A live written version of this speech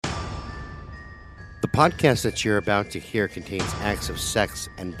The podcast that you're about to hear contains acts of sex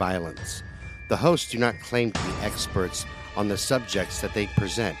and violence. The hosts do not claim to be experts on the subjects that they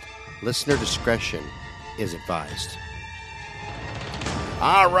present. Listener discretion is advised.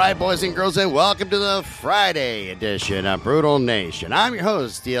 All right, boys and girls, and welcome to the Friday edition of Brutal Nation. I'm your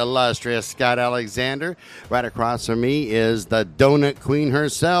host, the illustrious Scott Alexander. Right across from me is the donut queen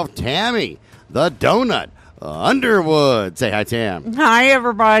herself, Tammy, the donut Underwood. Say hi, Tam. Hi,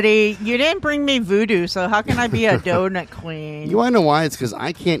 everybody. You didn't bring me voodoo, so how can I be a donut queen? You want to know why? It's because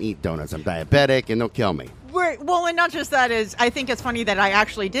I can't eat donuts. I'm diabetic, and they'll kill me. Well, and not just that is, I think it's funny that I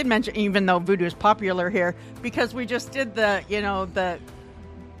actually did mention, even though voodoo is popular here, because we just did the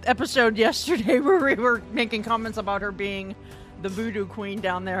episode yesterday where we were making comments about her being the voodoo queen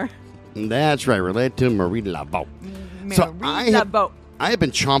down there. That's right, related to Marie Laveau. I have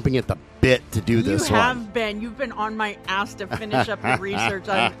been chomping at the bit to do this one. You have been. You've been on my ass to finish up the research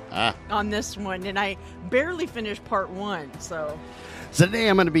on this one, and I barely finished part one, so today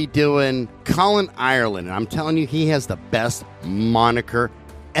I'm going to be doing Colin Ireland, and I'm telling you, he has the best moniker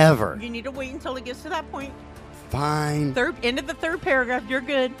ever. You need to wait until it gets to that point. Fine. End of the third paragraph, you're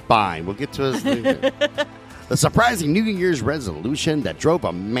good. Fine, we'll get to his The surprising New Year's resolution that drove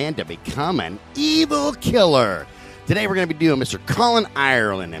a man to become an evil killer. Today we're going to be doing Mr. Colin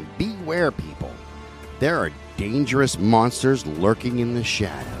Ireland, and beware, people. There are dangerous monsters lurking in the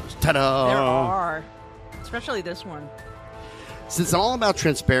shadows. Ta-da! There are. Especially this one. Since I'm all about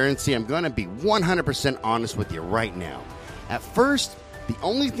transparency, I'm going to be 100% honest with you right now. At first, the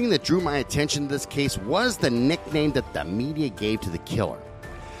only thing that drew my attention to this case was the nickname that the media gave to the killer.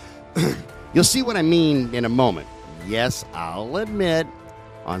 You'll see what I mean in a moment. Yes, I'll admit,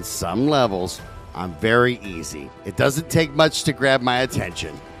 on some levels, I'm very easy. It doesn't take much to grab my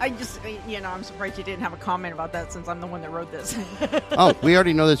attention. I'm surprised you didn't have a comment about that since I'm the one that wrote this. Oh, we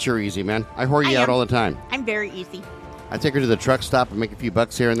already know that you're easy, man. I whore you out all the time. I'm very easy. I take her to the truck stop and make a few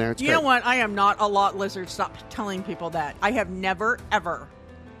bucks here and there. It's you great. know what? I am not a lot lizard. Stop telling people that. I have never, ever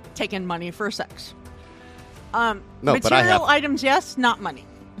taken money for sex. No, material but I have. items, yes, not money.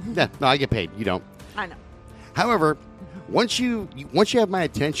 Yeah, no, I get paid. You don't. I know. However, once you have my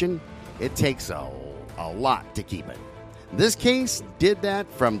attention, it takes a lot to keep it. This case did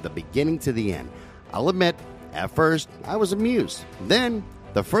that from the beginning to the end. I'll admit, at first, I was amused. Then,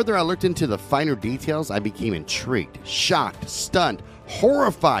 the further I looked into the finer details, I became intrigued, shocked, stunned,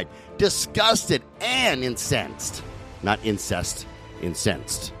 horrified, disgusted, and incensed. Not incest,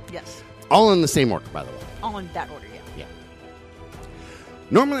 incensed. Yes. All in the same order, by the way. All in that order, yeah.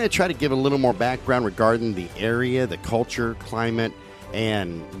 Normally, I try to give a little more background regarding the area, the culture, climate,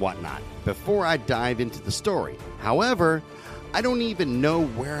 and whatnot before I dive into the story. However, I don't even know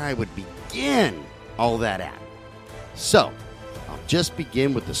where I would begin all that at. So, I'll just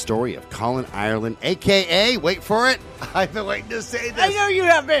begin with the story of Colin Ireland, a.k.a., wait for it, I've been waiting to say this. I know you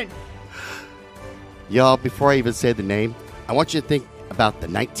have been. Y'all, before I even say the name, I want you to think about the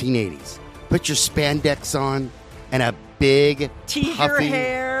 1980s. Put your spandex on and a big, tease puffy, your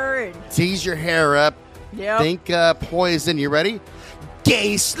hair. Tease your hair up. Yep. Think Poison. You ready?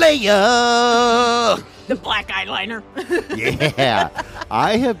 Gay Slayer! The black eyeliner. Yeah.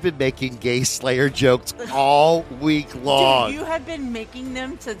 I have been making Gay Slayer jokes all week long. Dude, you have been making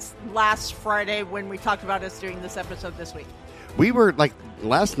them since last Friday when we talked about us doing this episode this week. We were,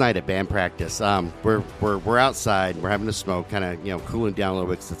 last night at band practice, we're outside, we're having a smoke, kind of, cooling down a little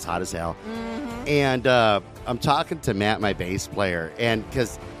bit because it's hot as hell. Mm-hmm. And I'm talking to Matt, my bass player, and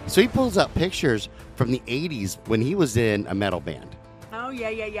so he pulls up pictures from the 80s when he was in a metal band. Oh,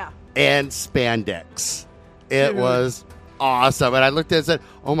 yeah. And spandex. It was awesome. And I looked at it and said,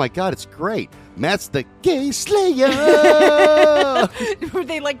 oh my God, it's great. Matt's the Gay Slayer. Were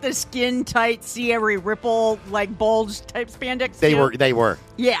they like the skin tight, see every ripple, bulge type spandex? They were.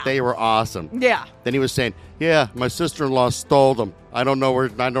 Yeah. They were awesome. Yeah. Then he was saying, yeah, my sister-in-law stole them. I don't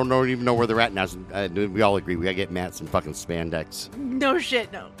even know where they're at now. We all agree we gotta get Matt some fucking spandex. No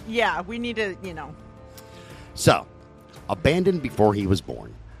shit, no. Yeah, we need to, So, abandoned before he was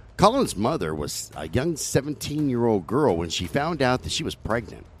born. Colin's mother was a young 17-year-old girl when she found out that she was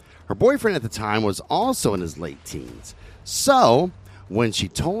pregnant. Her boyfriend at the time was also in his late teens. So, when she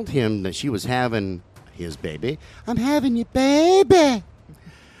told him that she was having his baby, I'm having your baby,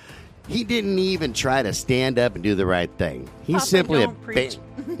 he didn't even try to stand up and do the right thing. He Papa, simply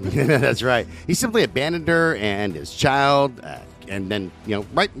That's right. He simply abandoned her and his child. And then,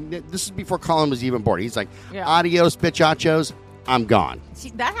 this is before Colin was even born. He's like, adios, bitchachos. I'm gone. See,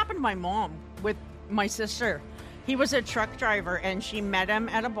 that happened to my mom with my sister. He was a truck driver, and she met him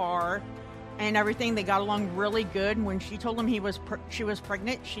at a bar, and everything. They got along really good. When she told him she was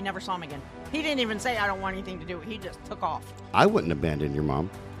pregnant, she never saw him again. He didn't even say, I don't want anything to do with it. He just took off. I wouldn't abandon your mom.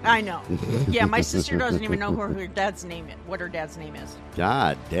 I know. Yeah, my sister doesn't even know what her dad's name is.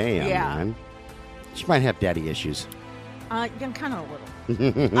 God damn, Yeah. man. She might have daddy issues. Yeah, kind of a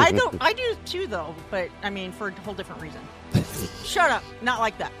little. I do too, though, but I mean, for a whole different reason. Shut up. Not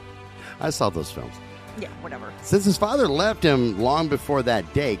like that. I saw those films. Yeah, whatever. Since his father left him long before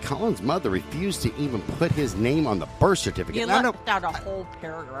that day, Colin's mother refused to even put his name on the birth certificate. You left out a whole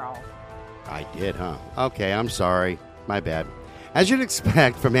paragraph. I did, huh? Okay, I'm sorry. My bad. As you'd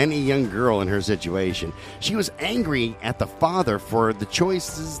expect from any young girl in her situation, she was angry at the father for the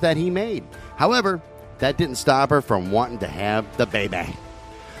choices that he made. However, that didn't stop her from wanting to have the baby.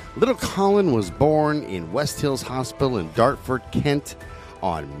 Little Colin was born in West Hills Hospital in Dartford, Kent,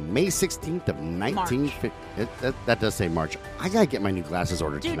 on May 16th of 1950. That does say March. I gotta get my new glasses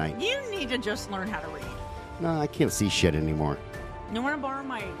ordered Dude, tonight. you need to just learn how to read. No, I can't see shit anymore. You want to borrow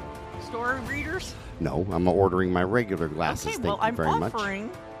my store readers? No, I'm ordering my regular glasses. Okay, Thank well, you I'm very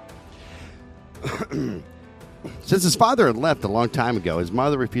offering. much. Since his father had left a long time ago, his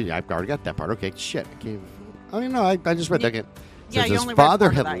mother refused. I already got that part. Okay, shit. I just read that. Yeah, Since you his only read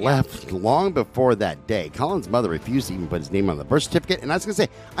father part of had that, yeah. left long before that day, Colin's mother refused to even put his name on the birth certificate. And I was going to say,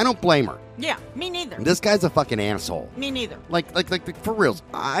 I don't blame her. Yeah, me neither. This guy's a fucking asshole. Me neither. Like, for reals,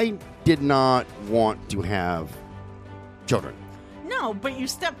 I did not want to have children. No, but you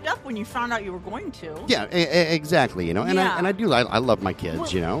stepped up when you found out you were going to. Yeah, exactly. You know, and Yeah. I love my kids. Well,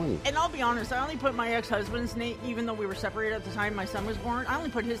 you know, and I'll be honest, I only put my ex-husband's name, even though we were separated at the time my son was born. I only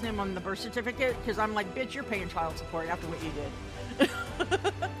put his name on the birth certificate because I'm like, bitch, you're paying child support after what you did.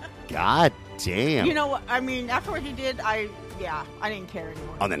 God damn. You know what? I mean, after what he did, I didn't care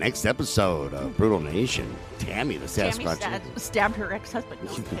anymore. On the next episode of Brutal Nation, Tammy the Tammy Sasquatch. stabbed her ex-husband.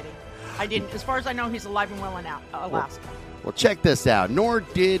 No, I'm kidding. I didn't. As far as I know, he's alive and well in Alaska. Well, check this out. Nor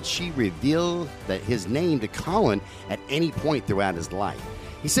did she reveal that his name to Colin at any point throughout his life.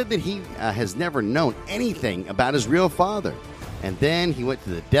 He said that he has never known anything about his real father. And then he went to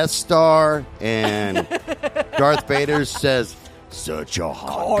the Death Star, and Darth Vader says, "Search your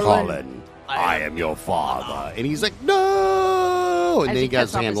heart, Colin. I am your father." And he's like, "No!" And As then he got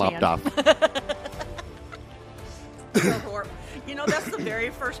his cuts hand off lopped off. So horrible. You know, that's the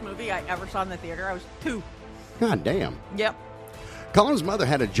very first movie I ever saw in the theater. I was 2. God damn. Yep. Colin's mother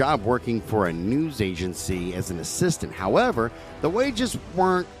had a job working for a news agency as an assistant. However, the wages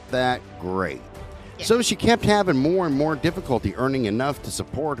weren't that great. Yeah. So she kept having more and more difficulty earning enough to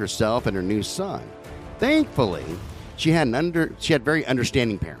support herself and her new son. Thankfully, she had very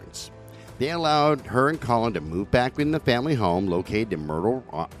understanding parents. They allowed her and Colin to move back in the family home located in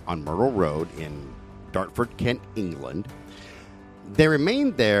on Myrtle Road in Dartford, Kent, England. They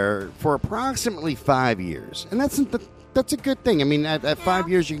remained there for approximately 5 years, and that's a good thing. I mean, at 5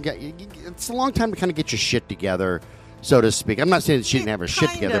 years, it's a long time to kind of get your shit together, so to speak. I'm not saying that she didn't have her shit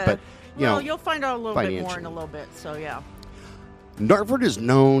together, but you'll find out a little bit more in a little bit. So yeah. Dartford is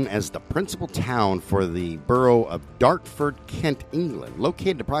known as the principal town for the borough of Dartford, Kent, England,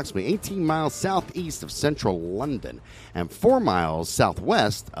 located approximately 18 miles southeast of central London and 4 miles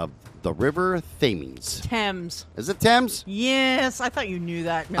southwest of the River Thames. Thames. Is it Thames? Yes, I thought you knew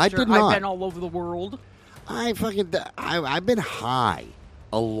that, mister. I did not. I've been all over the world. I've been high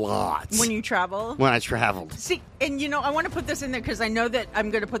a lot. When you travel? When I traveled. See, and I want to put this in there because I know that I'm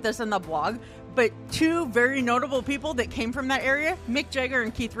going to put this in the blog, but 2 very notable people that came from that area, Mick Jagger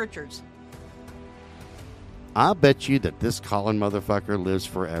and Keith Richards. I bet you that this Colin motherfucker lives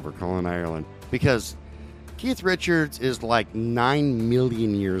forever, Colin Ireland, because Keith Richards is like 9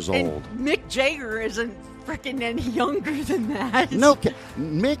 million years old. And Mick Jagger isn't freaking any younger than that. No,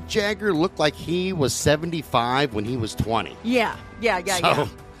 Mick Jagger looked like he was 75 when he was 20. Yeah. So-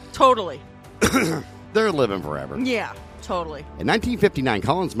 Totally. They're living forever. Yeah, totally. In 1959,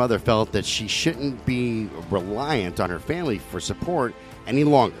 Colin's mother felt that she shouldn't be reliant on her family for support any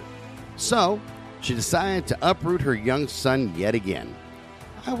longer. So, she decided to uproot her young son yet again.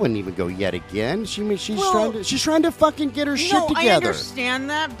 I wouldn't even go yet again. She's trying to fucking get her shit together. I understand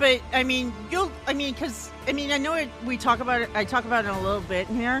that, but I mean, I know we talk about it. I talk about it in a little bit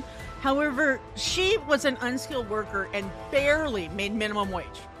here. However, she was an unskilled worker and barely made minimum wage.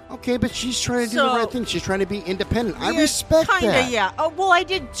 Okay, but she's trying to do the right thing. She's trying to be independent. I respect kinda, that. Yeah. Oh, well, I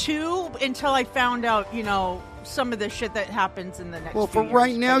did too until I found out, some of the shit that happens in the next. Well, few for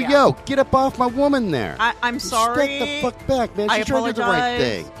right years. now, But yeah. get up off my woman there. I'm sorry. Step the fuck back, man. I She's trying to do the right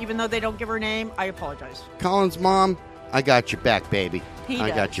thing. Even though they don't give her name, I apologize. Colin's mom, I got your back, baby. He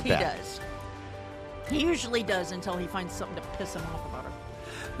got your back. He does. He usually does until he finds something to piss him off about her.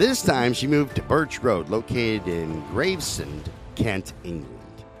 This time, she moved to Birch Road, located in Gravesend, Kent, England.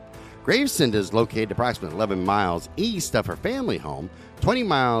 Gravesend is located approximately 11 miles east of her family home, 20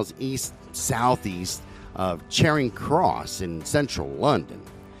 miles southeast of Charing Cross in central London,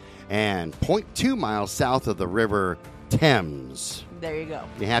 and 0.2 miles south of the River Thames. There you go.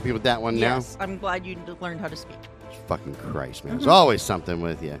 You happy with that one now? Yes, I'm glad you learned how to speak. Fucking Christ, man. There's always something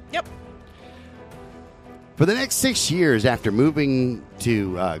with you. Yep. For the next 6 years after moving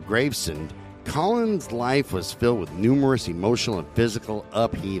to Gravesend, Colin's life was filled with numerous emotional and physical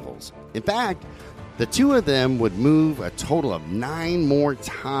upheavals. In fact, the two of them would move a total of 9 more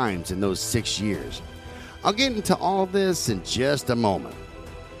times in those 6 years. I'll get into all this in just a moment.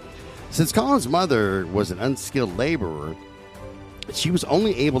 Since Colin's mother was an unskilled laborer, she was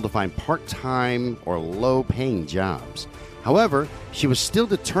only able to find part-time or low-paying jobs. However, she was still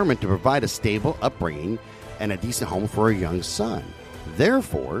determined to provide a stable upbringing and a decent home for her young son.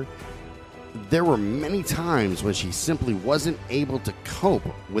 Therefore, there were many times when she simply wasn't able to cope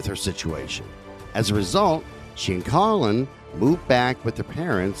with her situation. As a result, she and Colin moved back with their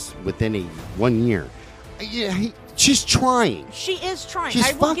parents within 1 year. Yeah, she's trying. She is trying. She's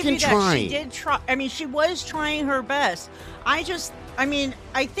I will give fucking you that. trying. She did try. I mean, she was trying her best. I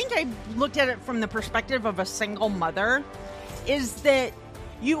think I looked at it from the perspective of a single mother, is that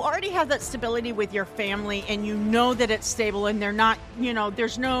you already have that stability with your family and you know that it's stable and they're not,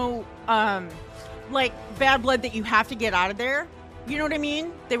 there's no, like, bad blood that you have to get out of there. You know what I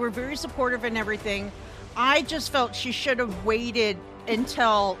mean? They were very supportive and everything. I just felt she should have waited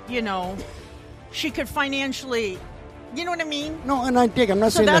until, she could financially, you know what I mean? No, and I dig. I'm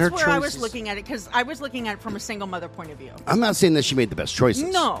not So saying that her that's where choices... I was looking at it, because I was looking at it from a single mother point of view. I'm not saying that she made the best choices.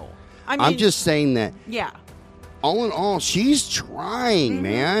 No. I mean, I'm just saying that, yeah. all in all, she's trying,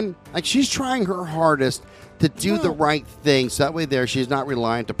 man. Like, she's trying her hardest to do the right thing, so that way she's not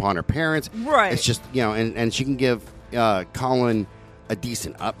reliant upon her parents. Right. It's just, and she can give Colin a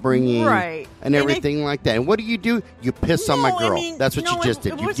decent upbringing, right, and everything like that. And what do? You piss on my girl. I mean, that's what you just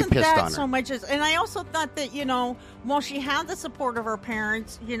did. It You wasn't pissed that on her. so much as, and I also thought that while she had the support of her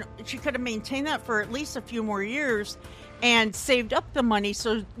parents, she could have maintained that for at least a few more years, and saved up the money.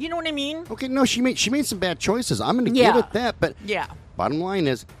 So you know what I mean? Okay, no, she made some bad choices. I'm going to give it that, but bottom line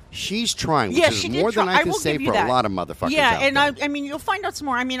is she's trying, which is more than I can say for a lot of motherfuckers. Yeah, out and there. I mean, you'll find out some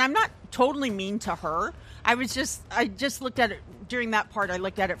more. I mean, I'm not totally mean to her. I just looked at it during that part. I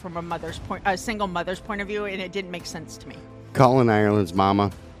looked at it from a single mother's point of view, and it didn't make sense to me. Colin Ireland's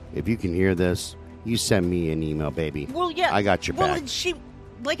mama, if you can hear this, you send me an email, baby. Well, yeah, I got your back. Well, she,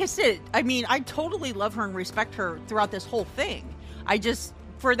 like I said, I mean, I totally love her and respect her throughout this whole thing.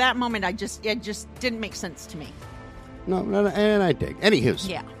 For that moment, it just didn't make sense to me. No, and I dig. Anywho's,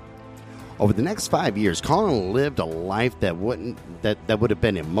 yeah. Over the next 5 years, Colin lived a life that would have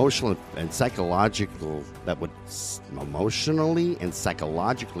been emotionally and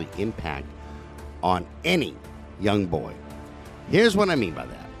psychologically impact on any young boy. Here's what I mean by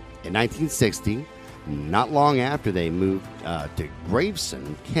that. In 1960, not long after they moved to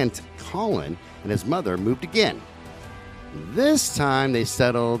Gravesend, Kent, Colin and his mother moved again. This time they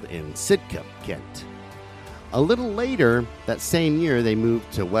settled in Sidcup, Kent. A little later, that same year, they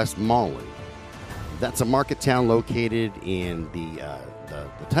moved to West Malling. That's a market town located in the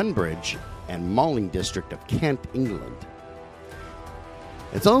Tunbridge and Malling district of Kent, England.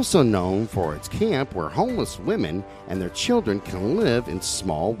 It's also known for its camp where homeless women and their children can live in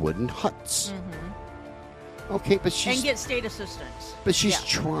small wooden huts. Mm-hmm. Okay, but she's... And get state assistance. But she's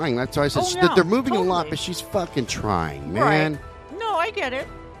trying. That's why I said they're moving a lot, but she's fucking trying, man. Right. No, I get it.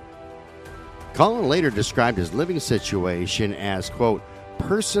 Colin later described his living situation as, quote,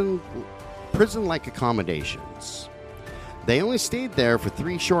 prison-like accommodations. They only stayed there for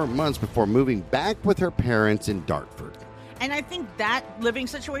 3 short months before moving back with her parents in Dartford. And I think that living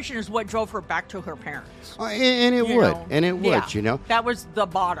situation is what drove her back to her parents. And it would. That was the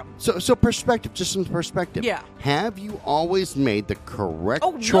bottom. So perspective, just some perspective. Yeah. Have you always made the correct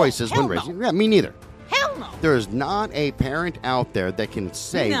choices when raising? No. Yeah, me neither. Hell no. There is not a parent out there that can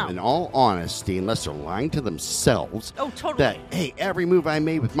say, in all honesty, unless they're lying to themselves, that, hey, every move I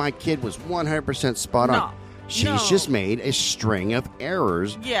made with my kid was 100% spot on. She's just made a string of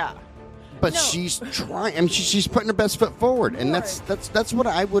errors. Yeah. But she's trying. I mean, she's putting her best foot forward, and that's what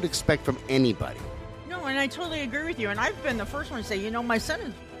I would expect from anybody. No, and I totally agree with you. And I've been the first one to say, my son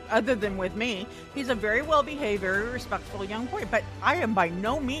is, other than with me, he's a very well-behaved, very respectful young boy. But I am by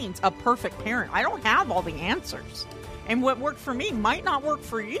no means a perfect parent. I don't have all the answers, and what worked for me might not work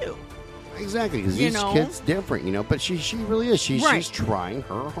for you. Exactly, because each kid's different, But she really is. She's trying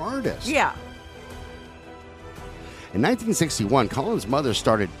her hardest. Yeah. In 1961, Colin's mother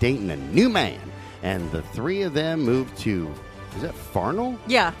started dating a new man, and the three of them moved to, is that Farnell?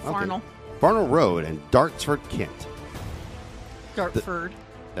 Yeah, Okay. Farnell. Farnell Road in Dartford, Kent. Dartford.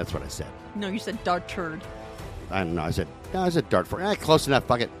 That's what I said. No, you said Dartford. I don't know. I said Dartford. Close enough.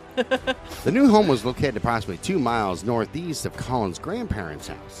 Fuck it. The new home was located approximately 2 miles northeast of Colin's grandparents'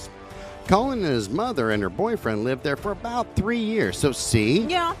 house. Colin and his mother and her boyfriend lived there for about 3 years. So, see?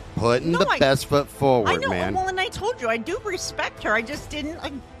 Yeah. Putting the best foot forward, I know. man. Well, and I told you, I do respect her. I just didn't,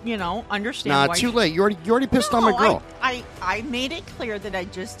 understand Nah, why too late. You already pissed on my girl. I made it clear that I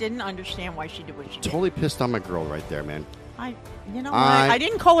just didn't understand why she did what she did. Totally pissed on my girl right there, man. I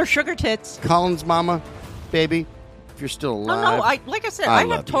didn't call her sugar tits. Colin's mama, baby, if you're still alive. No, like I said, I I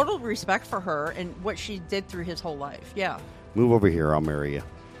love have total respect for her and what she did through his whole life. Yeah. Move over here. I'll marry you.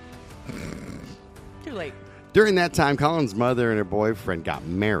 Too late. During that time, Colin's mother and her boyfriend got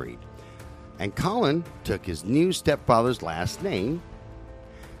married. And Colin took his new stepfather's last name.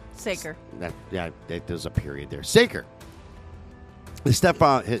 Saker. There's a period there. Saker. His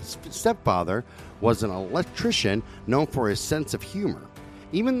stepfather was an electrician known for his sense of humor.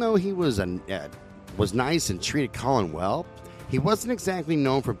 Even though he was nice and treated Colin well, he wasn't exactly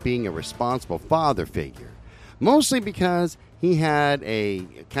known for being a responsible father figure. Mostly because he had a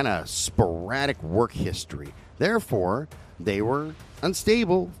kind of sporadic work history. Therefore, they were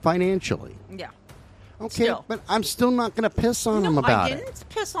unstable financially. Yeah. Okay, Still. but I'm still not going to piss on him No, about I it. didn't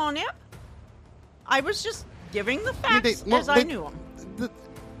piss on him. I was just giving the Yeah, facts as I knew them.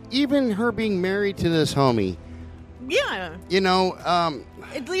 Even her being married to this homie, Yeah.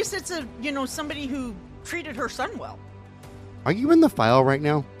 At least it's somebody who treated her son well. Are you in the file right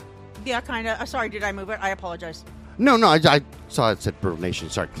now? Yeah, kind of. Sorry, did I move it? I apologize. No, I saw it said Brutal Nation.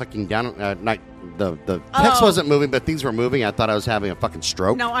 Started clicking down. The text wasn't moving, but things were moving. I thought I was having a fucking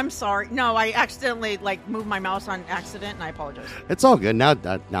stroke. No, I'm sorry. No, I accidentally moved my mouse on accident, and I apologize. It's all good. Now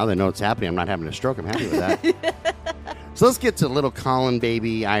they know it's happening. I'm not having a stroke. I'm happy with that. So let's get to little Colin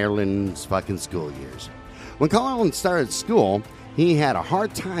baby Ireland's fucking school years. When Colin started school, he had a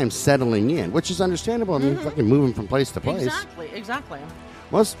hard time settling in, which is understandable. I mean, fucking moving from place to place. Exactly.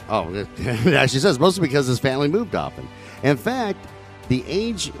 She says mostly because his family moved often. In fact,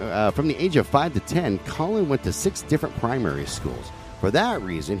 from the age of 5 to 10, Colin went to 6 different primary schools. For that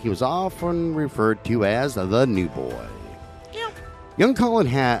reason, he was often referred to as the new boy. Yeah. Young Colin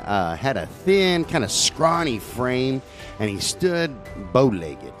had a thin, kind of scrawny frame, and he stood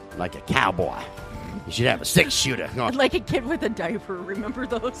bow-legged like a cowboy. You should have a 6-shooter. Like a kid with a diaper. Remember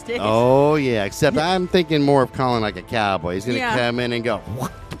those days? Oh, yeah, except I'm thinking more of Colin like a cowboy. He's going to come in and go,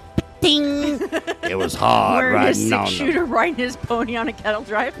 ding! It was hard Wearing riding his on 6-shooter, riding his pony on a cattle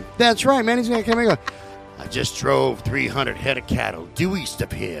drive. That's right, man. He's going to come in and go, I just drove 300 head of cattle due east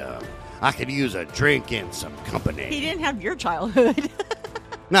of here. I could use a drink and some company. He didn't have your childhood.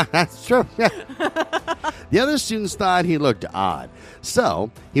 No, that's true. Yeah. The other students thought he looked odd.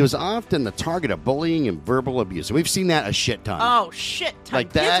 So, he was often the target of bullying and verbal abuse. And we've seen that a shit ton. Oh, shit.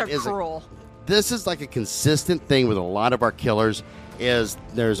 Like that Kids are cruel. This is like a consistent thing with a lot of our killers is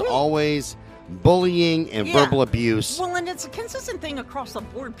there's always bullying and verbal abuse. Well, and it's a consistent thing across the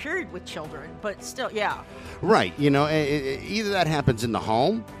board, period, with children. But still, yeah. Right. Either that happens in the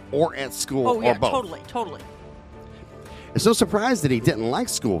home or at school or both. Totally. It's no surprise that he didn't like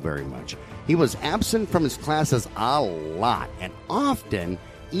school very much. He was absent from his classes a lot and often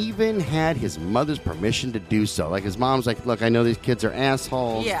even had his mother's permission to do so. Like his mom's like, look, I know these kids are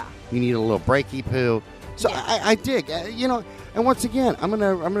assholes. Yeah. You need a little breaky poo. So Yeah. I dig. And once again, I'm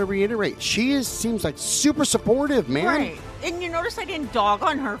gonna reiterate. She seems like super supportive, man. Right. And you notice I didn't dog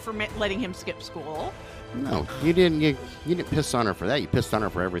on her for letting him skip school. No, you didn't. You didn't piss on her for that. You pissed on her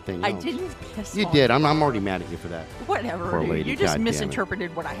for everything else. I didn't piss You on did. her. I'm already mad at you for that. Whatever. Poor Dude. lady. You just God damn it.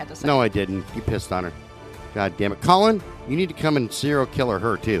 misinterpreted what I had to say. No, I didn't. You pissed on her. God damn it. Colin, you need to come and serial killer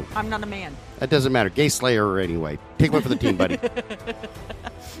her, too. I'm not a man. That doesn't matter. Gay slayer her anyway. Take one for the team, buddy.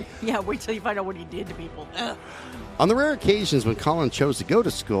 Yeah, wait till you find out what he did to people. Ugh. On the rare occasions when Colin chose to go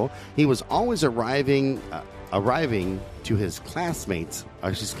to school, he was always arriving to his classes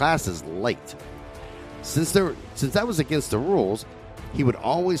late. Since that was against the rules, he would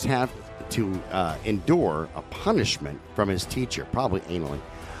always have to endure a punishment from his teacher, probably anally.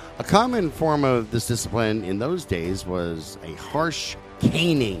 A common form of this discipline in those days was a harsh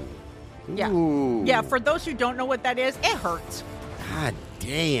caning. Yeah. Ooh. Yeah, for those who don't know what that is, it hurts. God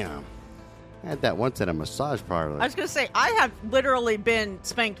damn. I had that once at a massage parlor. I was going to say, I have literally been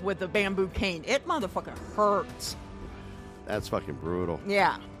spanked with a bamboo cane. It motherfucking hurts. That's fucking brutal.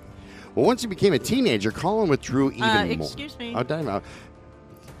 Yeah. Well, once he became a teenager, Colin withdrew even more. Excuse me. Oh, damn.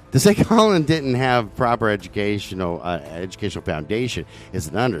 To say Colin didn't have proper educational foundation is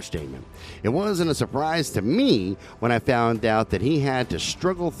an understatement. It wasn't a surprise to me when I found out that he had to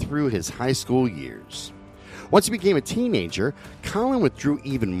struggle through his high school years. Once he became a teenager, Colin withdrew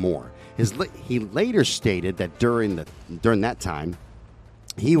even more. He later stated that during that time,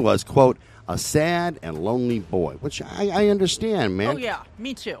 he was, quote, a sad and lonely boy, which I understand, man. Oh, yeah,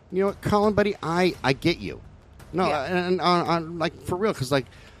 me too. You know what, Colin, buddy, I get you. No, Yeah. and like, for real, because, like,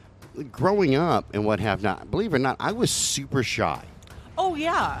 growing up and what have not, believe it or not, I was super shy. Oh,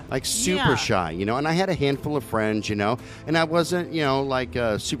 yeah. Like, super Yeah. shy, you know, and I had a handful of friends, you know, and I wasn't, you know, like,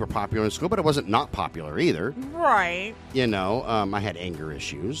 super popular in school, but I wasn't not popular either, Right. you know. I had anger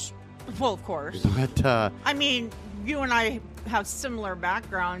issues, Well, of course. but, I mean, you and I have similar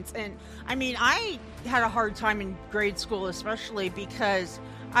backgrounds, and I mean, I had a hard time in grade school, especially because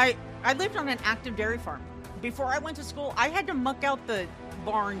I lived on an active dairy farm. Before I went to school, I had to muck out the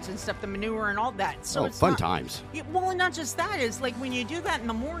barns and stuff, the manure and all that. So it's fun not, times. Well, and not just that, is like when you do that in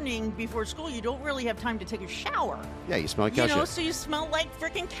the morning before school, you don't really have time to take a shower. Yeah, you smell like You cow know, shit. so you smell like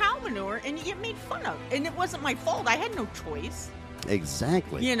freaking cow manure, and you get made fun of. And it wasn't my fault. I had no choice.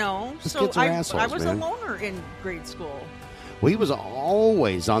 Exactly. You know, These so kids are I assholes, was man. a loner in grade school. Well, he was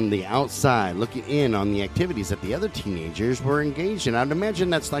always on the outside looking in on the activities that the other teenagers were engaged in. I'd imagine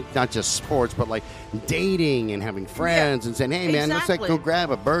that's like not just sports, but like dating and having friends and saying, hey, man, let's like exactly. go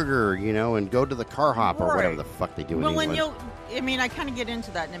grab a burger, you know, and go to the car hop or whatever Right. the fuck they do in Well, and England. I kind of get into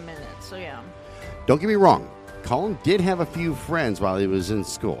that in a minute, so yeah. Don't get me wrong. Colin did have a few friends while he was in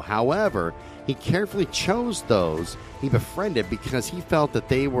school. However, he carefully chose those he befriended because he felt that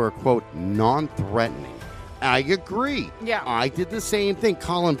they were, quote, non-threatening. I agree. Yeah. I did the same thing.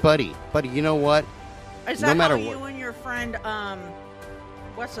 Colin, buddy, you know what? Is No that matter how what- you and your friend,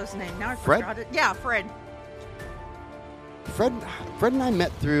 what's his name? Now I Fred? forgot it. Yeah, Fred. Fred and I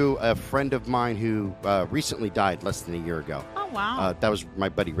met through a friend of mine who recently died less than a year ago. Oh, wow. That was my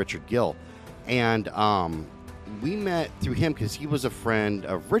buddy Richard Gill. And we met through him because he was a friend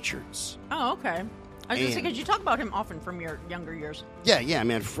of Richard's. Oh, okay. I was just and- because you talk about him often from your younger years. Yeah,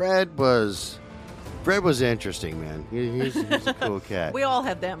 man. Fred was interesting, man. He's a cool cat. We all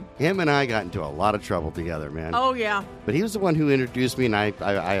had them. Him and I got into a lot of trouble together, man. Oh, yeah. But he was the one who introduced me, and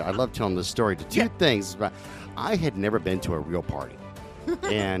I love telling this story to two Yeah. things. I had never been to a real party.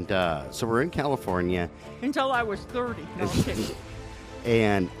 And so we're in California, Until I was 30. No, I'm kidding.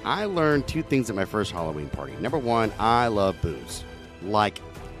 and I learned two things at my first Halloween party. Number one, I love booze. Like,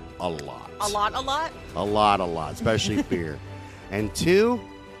 a lot. A lot? A lot, especially beer. And two,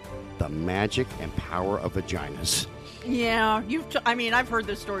 the magic and power of vaginas. Yeah. I've heard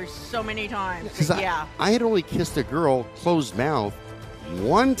this story so many times. Because Yeah. I had only kissed a girl closed mouth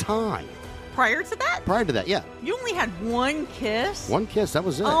one time. Prior to that? Prior to that, yeah. You only had one kiss? One kiss, that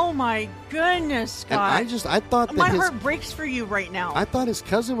was it. Oh, my goodness, and Scott. I thought that My his heart breaks for you right now. I thought his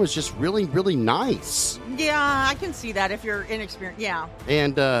cousin was just really, really nice. Yeah, I can see that if you're inexperienced. Yeah.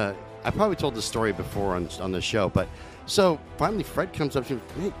 And I probably told this story before on the show, but so finally Fred comes up to me,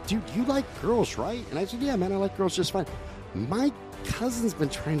 hey, dude, you like girls, right? And I said, yeah, man, I like girls just fine. My cousin's been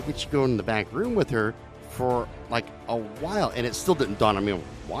trying to get you going in the back room with her for like a while, and it still didn't dawn on me.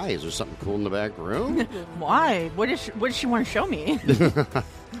 Why? Is there something cool in the back room? Why? What does she want to show me?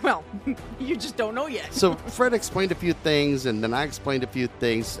 Well, you just don't know yet. So Fred explained a few things, and then I explained a few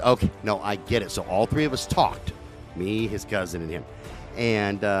things. Okay, no, I get it. So all three of us talked, me, his cousin, and him.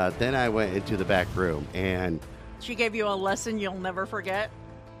 And then I went into the back room, and She gave you a lesson you'll never forget.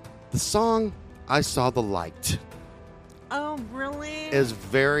 the song I Saw the Light Oh, really? is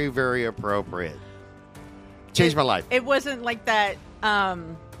very, very appropriate. Changed my life. It wasn't like that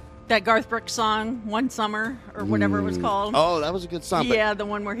that Garth Brooks song, One Summer, or whatever it was called. Oh, that was a good song. but Yeah, the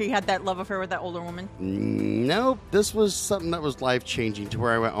one where he had that love affair with that older woman. Nope, this was something that was life changing to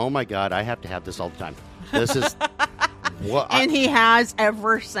where I went, oh my God, I have to have this all the time. This is what And he has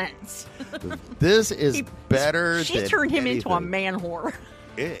ever since. this is better. She than turned him into a anything. man whore.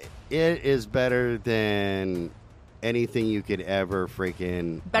 It is better than anything you could ever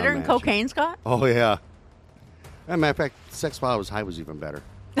freaking Better than imagine. cocaine, Scott? Oh yeah. As a matter of fact, sex while I was high was even better.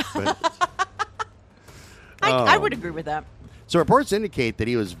 But, I would agree with that. so reports indicate that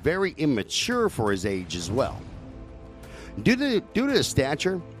he was very immature for his age as well. Due to his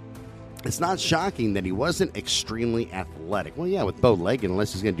stature, it's not shocking that he wasn't extremely athletic. Well, yeah, with bow legged,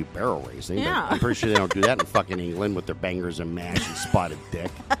 unless he's going to do barrel racing. but Yeah. I'm pretty sure they don't do that in fucking England with their bangers and mash and spotted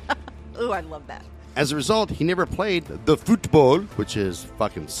dick. Ooh, I love that. As a result, he never played the football, which is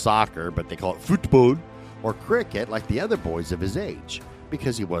fucking soccer, but they call it football, or cricket like the other boys of his age,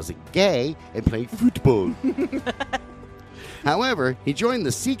 because he wasn't gay and played football. However, he joined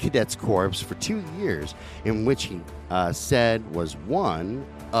the Sea Cadets Corps for 2 years, in which he said was one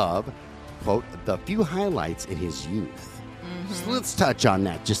of, quote, the few highlights in his youth. Mm-hmm. So let's touch on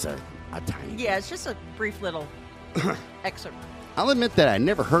that just a tiny bit. Yeah, it's just a brief little excerpt. I'll admit that I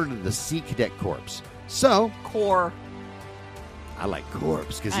never heard of the Sea Cadet Corps. So, Core. I like Corps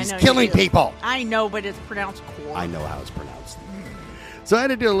because I he's know you killing do. people. I know, but it's pronounced core. I know how it's pronounced. So I had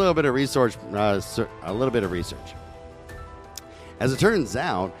to do a little bit of research. As it turns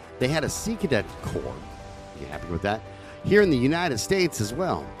out, they had a Sea Cadet Corps. You happy with that? Here in the United States as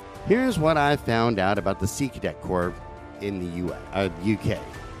well. Here's what I found out about the Sea Cadet Corps in the UK.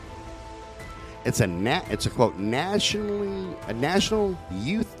 It's a quote national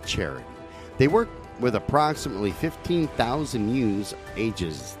youth charity. They work with approximately 15,000 youths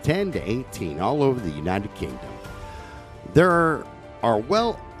ages 10 to 18 all over the United Kingdom. There are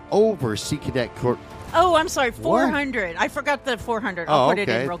well over Sea Cadet Corps. Oh, I'm sorry, 400. I forgot the 400. I'll put it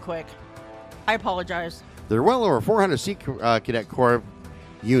okay. in real quick. I apologize. There are well over 400 Sea Cadet Corps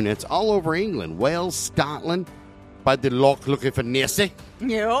units all over England, Wales, Scotland, by the Loch Lucifanese,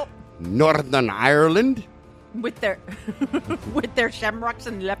 Yep. Northern Ireland, With their with their shamrocks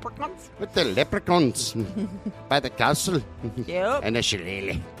and leprechauns. with the leprechauns, by the castle, Yep. and the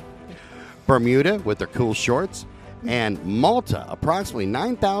shillelagh. Bermuda with their cool shorts, and Malta. Approximately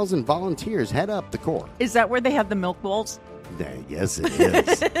 9,000 volunteers head up the Corps. Is that where they have the milk bowls? Yes, it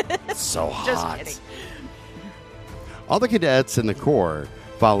is. It's so hot. Just kidding. All the cadets in the Corps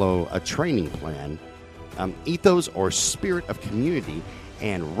follow a training plan, ethos or spirit of community,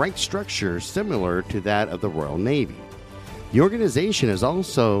 and rank structure similar to that of the Royal Navy. The organization is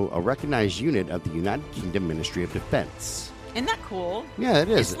also a recognized unit of the United Kingdom Ministry of Defense. Isn't that cool? Yeah, it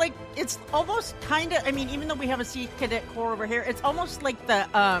is. It's like, it's almost kind of, I mean, even though we have a Sea Cadet Corps over here, it's almost like the,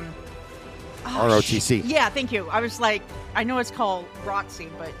 ROTC. Yeah, thank you. I was like, I know it's called ROTC,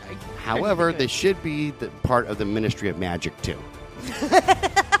 but However, they should be the part of the Ministry of Magic, too.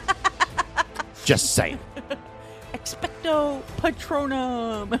 Just saying. Expecto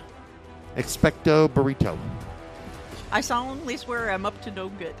Patronum. Expecto Burrito. I solemnly swear I'm up to no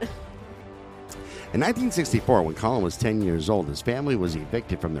good. In 1964, when Colin was 10 years old, his family was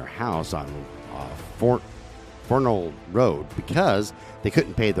evicted from their house on Fornall Road because they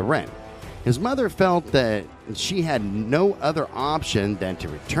couldn't pay the rent. His mother felt that she had no other option than to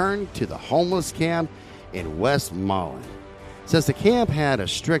return to the homeless camp in Westmoreland. Since the camp had a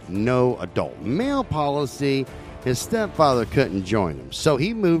strict no adult male policy, his stepfather couldn't join him, so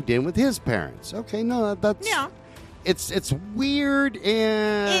he moved in with his parents. Okay, no, that's... Yeah. It's weird,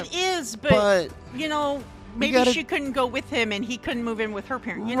 and... It is, but you know, maybe gotta- she couldn't go with him and he couldn't move in with her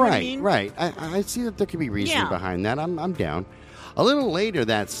parents. You know what I mean? Right. I see that there could be reasoning Yeah. behind that. I'm down. A little later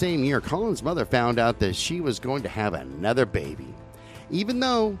that same year, Colin's mother found out that she was going to have another baby. Even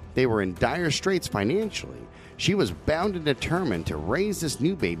though they were in dire straits financially, she was bound and determined to raise this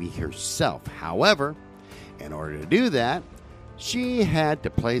new baby herself. However, in order to do that, she had to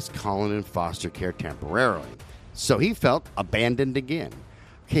place Colin in foster care temporarily. So he felt abandoned again.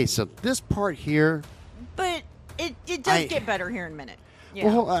 Okay, so this part here... But it does get better here in a minute. Yeah.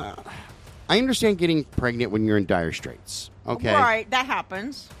 Well, I understand getting pregnant when you're in dire straits. Okay, Right, that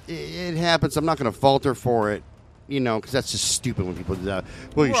happens. It happens. I'm not going to falter for it, because that's just stupid when people do that.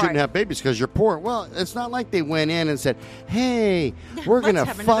 Well, you shouldn't Right. have babies because you're poor. Well, it's not like they went in and said, "Hey, we're going to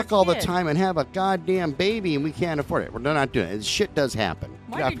Let's have another fuck all the kid." time and have a goddamn baby, and we can't afford it." Well, they're not doing it. Shit does happen.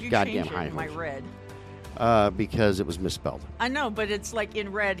 Why did you goddamn change it high in my horse. red? Because it was misspelled. I know, but it's like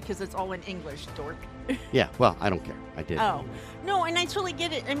in red because it's all in English, dork. Yeah. Well, I don't care. I did. Oh. No, and I totally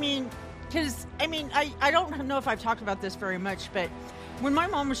get it. I mean, because, I don't know if I've talked about this very much, but when my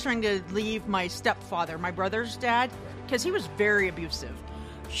mom was trying to leave my stepfather, my brother's dad, because he was very abusive,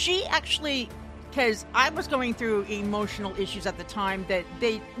 she actually, because I was going through emotional issues at the time that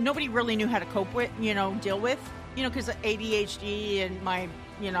nobody really knew how to cope with, deal with, because of ADHD and my,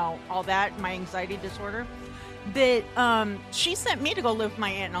 all that, my anxiety disorder, that she sent me to go live with my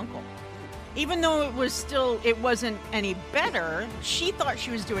aunt and uncle. Even though it wasn't any better, she thought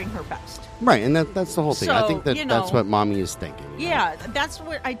she was doing her best. Right, and that's the whole thing. I So, think that's what mommy is thinking. Yeah, that's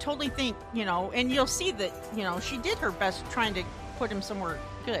what I totally think, and you'll see that, she did her best trying to put him somewhere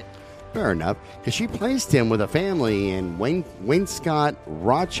good. Fair enough, because she placed him with a family in Wainscott,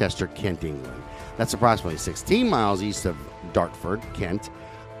 Rochester, Kent, England. That's approximately 16 miles east of Dartford, Kent.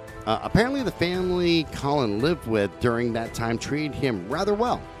 Apparently, the family Colin lived with during that time treated him rather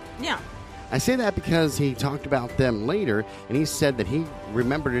well. Yeah. I say that because he talked about them later, and he said that he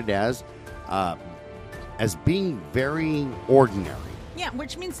remembered it as being very ordinary. Yeah,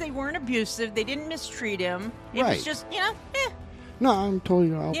 which means they weren't abusive. They didn't mistreat him. It Right. was just, No, I'm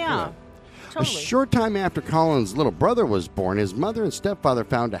totally off. yeah, A totally. short time after Colin's little brother was born, his mother and stepfather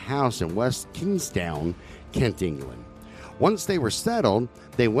found a house in West Kingstown, Kent, England. Once they were settled,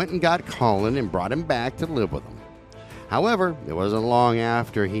 they went and got Colin and brought him back to live with them. However, it wasn't long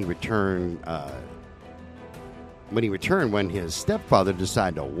after he returned, when his stepfather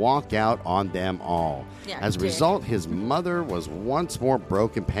decided to walk out on them all. Yeah, As a dick. result, his mother was once more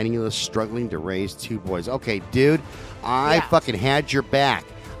broke and penniless, struggling to raise two boys. Okay, dude, I Yeah. fucking had your back.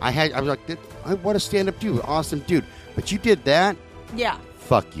 I was like, I want to stand up dude, awesome dude. But you did that? Yeah,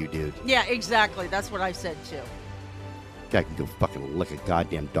 Fuck you, dude. yeah, exactly. That's what I said too. Guy can go fucking lick a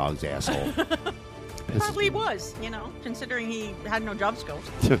goddamn dog's asshole. Probably was, considering he had no job skills.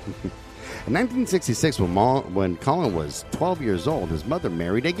 In 1966, when Colin was 12 years old, his mother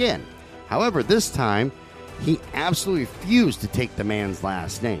married again. However, this time, he absolutely refused to take the man's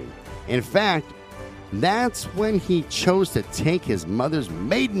last name. In fact, that's when he chose to take his mother's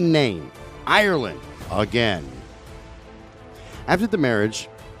maiden name, Ireland, again. After the marriage,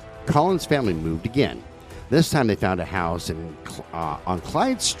 Colin's family moved again. This time they found a house on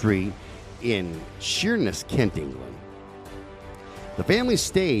Clyde Street in Sheerness, Kent, England. The family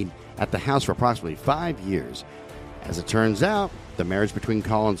stayed at the house for approximately 5 years. As it turns out, the marriage between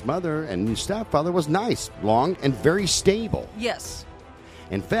Colin's mother and new stepfather was nice, long, and very stable. Yes.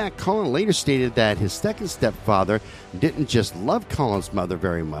 In fact, Colin later stated that his second stepfather didn't just love Colin's mother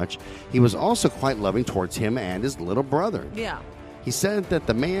very much, he was also quite loving towards him and his little brother. Yeah. He said that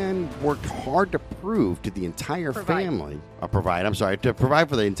the man worked hard to prove to the entire family, to provide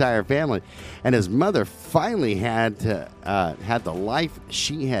for the entire family, and his mother finally had the life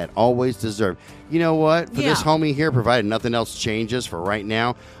she had always deserved. You know what? For this homie here, provided nothing else changes for right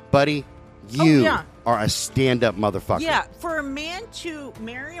now, buddy, you are a stand-up motherfucker. Yeah, for a man to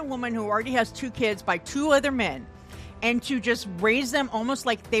marry a woman who already has 2 kids by 2 other men and to just raise them almost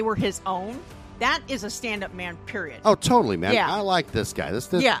like they were his own, that is a stand-up man, period. Oh, totally, man. Yeah. I like this guy. This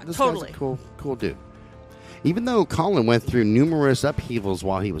totally. guy's a cool dude. Even though Colin went through numerous upheavals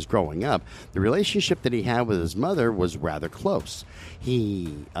while he was growing up, the relationship that he had with his mother was rather close.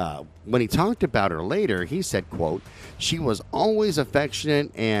 When he talked about her later, he said, quote, "She was always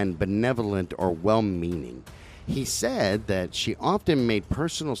affectionate and benevolent or well-meaning." He said that she often made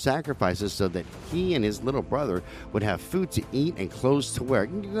personal sacrifices so that he and his little brother would have food to eat and clothes to wear.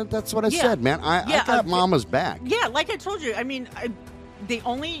 That's what I said, man. I got mama's back. Yeah, like I told you. I mean, the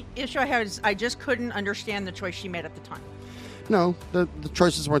only issue I had is I just couldn't understand the choice she made at the time. No, the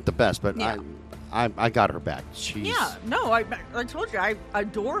choices weren't the best, but Yeah. I got her back. Yeah, no, I told you, I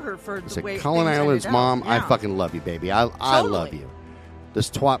adore her for the way Colin things Ireland's ended up. mom, I Yeah. fucking love you, baby. I love you. This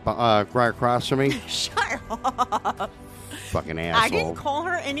twat right across from me, Shut up. fucking asshole. I didn't call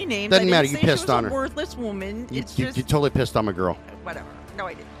her any names. Doesn't I matter, didn't you say pissed she was on a her. worthless woman. It's you just totally pissed on my girl. whatever. No,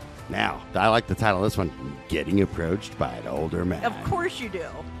 I didn't. Now, I like the title of this one, Getting Approached by an Older Man. Of course you do.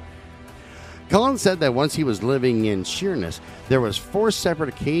 Colin said that once he was living in Sheerness, there was 4 separate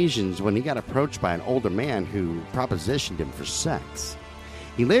occasions when he got approached by an older man who propositioned him for sex.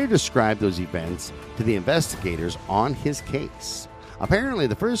 He later described those events to the investigators on his case. Apparently,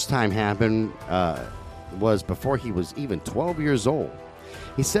 the first time happened was before he was even 12 years old.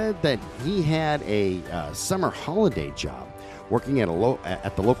 He said that he had a summer holiday job working at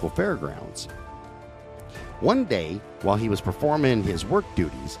the local fairgrounds. One day, while he was performing his work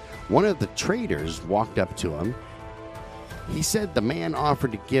duties, one of the traders walked up to him. He said the man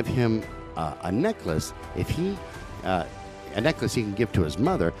offered to give him a necklace a necklace he can give to his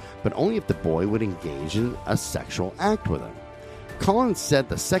mother, but only if the boy would engage in a sexual act with him. Colin said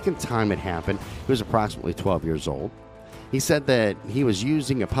the second time it happened, he was approximately 12 years old. He said that he was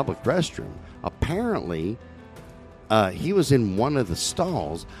using a public restroom. Apparently, he was in one of the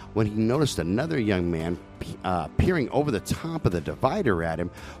stalls when he noticed another young man peering over the top of the divider at him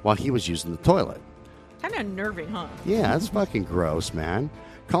while he was using the toilet. Kind of unnerving, huh? Yeah, that's fucking gross, man.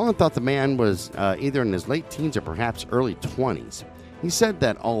 Colin thought the man was either in his late teens or perhaps early 20s. He said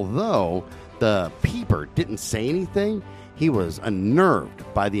that although the peeper didn't say anything, he was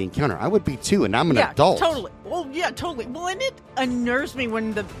unnerved by the encounter. I would be too, and I'm an adult. Totally. Well, yeah, totally. Well, and it unnerves me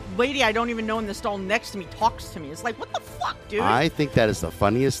when the lady I don't even know in the stall next to me talks to me. It's like, what the fuck, dude? I think that is the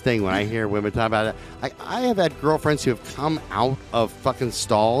funniest thing when I hear women talk about it. I have had girlfriends who have come out of fucking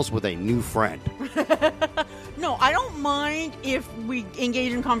stalls with a new friend. No, I don't mind if we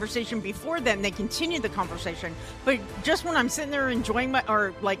engage in conversation before then, they continue the conversation. But just when I'm sitting there enjoying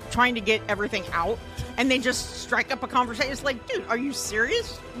trying to get everything out, and they just strike up a conversation, it's like, dude, are you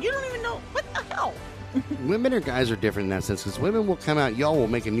serious? You don't even know. What the hell? Women or guys are different in that sense because women will come out, y'all will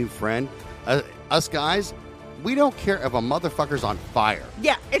make a new friend. Us guys, we don't care if a motherfucker's on fire.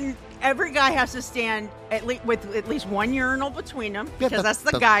 Yeah, and every guy has to stand with at least one urinal between them because Yeah, that's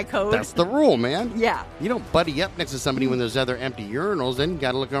the guy code. That's the rule, man. Yeah. You don't buddy up next to somebody when there's other empty urinals, then you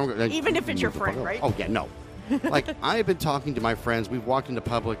got to look over. Like, Even if it's your move the fuck friend, up. right? Oh, yeah, no. Like, I've been talking to my friends. We've walked into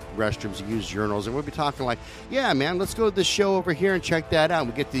public restrooms to use urinals, and we'll be talking like, yeah, man, let's go to this show over here and check that out.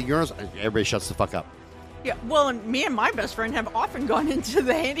 We get to the urinals. Everybody shuts the fuck up. Yeah, well, and me and my best friend have often gone into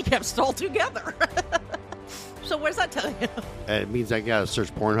the handicap stall together. So what does that tell you? It means I got to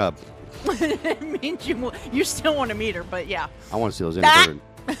search Pornhub. It means you still want to meet her, but yeah. I want to see those inverted.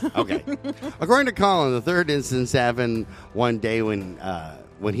 Okay. According to Colin, the third instance happened one day when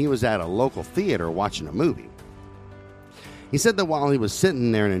he was at a local theater watching a movie. He said that while he was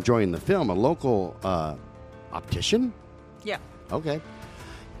sitting there and enjoying the film, a local optician, Yeah. okay,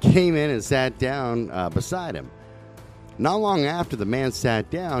 came in and sat down beside him. Not long after the man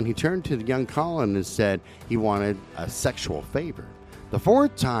sat down, he turned to the young Colin and said he wanted a sexual favor. The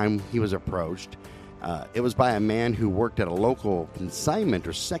fourth time he was approached, it was by a man who worked at a local consignment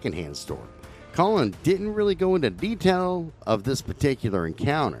or secondhand store. Colin didn't really go into detail of this particular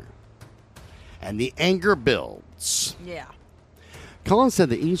encounter. And the anger builds. Yeah. Colin said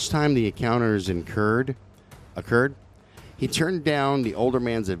that each time the encounters occurred, he turned down the older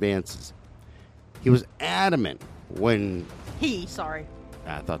man's advances. He was adamant when... Sorry.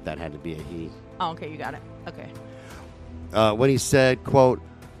 I thought that had to be a he. Oh, okay, you got it. Okay. When he said, quote,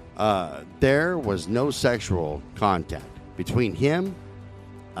 there was no sexual contact between him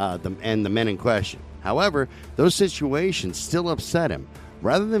and the men in question. However, those situations still upset him.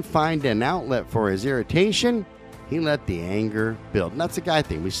 Rather than find an outlet for his irritation, he let the anger build. And that's a guy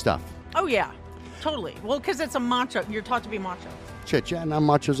thing. We stuff. Oh, yeah. Totally. Well, because it's a macho. You're taught to be macho. Shit, yeah, not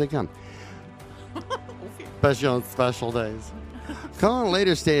macho as they come. Especially on special days. Colin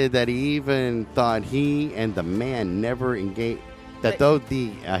later stated that he even thought he and the man never engaged. That though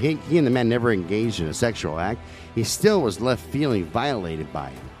he and the man never engaged in a sexual act, he still was left feeling violated by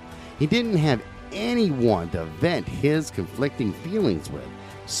him. He didn't have anyone to vent his conflicting feelings with,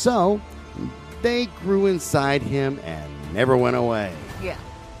 so they grew inside him and never went away. Yeah.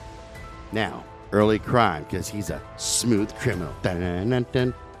 Now, early crime, because he's a smooth criminal.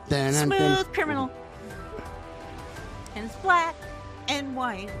 Smooth criminal. And it's black and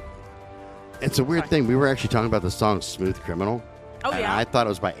white. It's a weird thing. We were actually talking about the song Smooth Criminal. Oh, and yeah? I thought it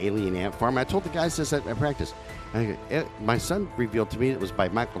was by Alien Ant Farm. I told the guys this at practice. My son revealed to me it was by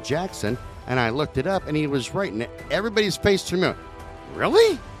Michael Jackson, and I looked it up, and he was right. And everybody's face turned me.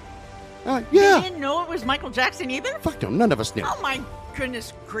 Really? Yeah. You didn't know it was Michael Jackson either? Fuck no, none of us knew. Oh, my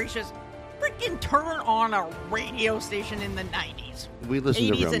goodness gracious. Freaking turn on a radio station in the 90s. We listened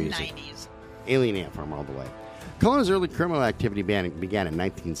to 80s real and music. 90s. Alien Ant Farm all the way. Colin's early criminal activity began in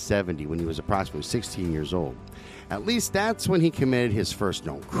 1970 when he was approximately 16 years old. At least that's when he committed his first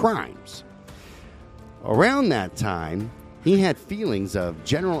known crimes. Around that time, he had feelings of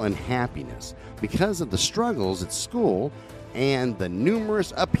general unhappiness because of the struggles at school and the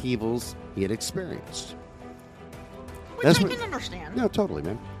numerous upheavals he had experienced. Which I can understand. No, totally,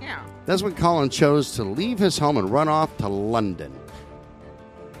 man. Yeah. That's when Colin chose to leave his home and run off to London.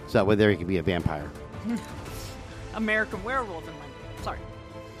 So that way there he could be a vampire. American Werewolf in London. Sorry.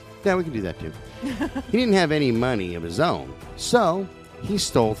 Yeah, we can do that too. He didn't have any money of his own, so he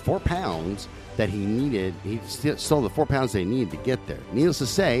stole 4 pounds that he needed. He stole the 4 pounds they needed to get there. Needless to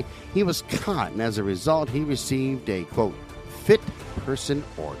say, he was caught, and as a result, he received a, quote, fit person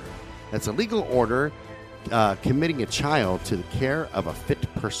order. That's a legal order committing a child to the care of a fit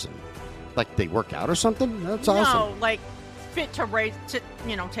person. Like they work out or something? That's awesome. No, like fit to raise, to,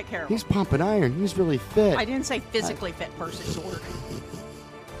 take care of He's him. pumping iron. He's really fit. I didn't say physically fit person order.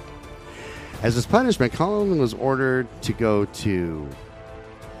 As his punishment, Colin was ordered to go to...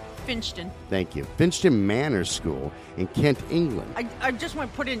 Finchdon. Thank you. Finchdon Manor School in Kent, England. I just want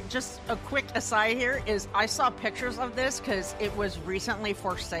to put in just a quick aside here is I saw pictures of this because it was recently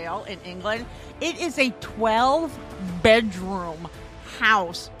for sale in England. It is a 12-bedroom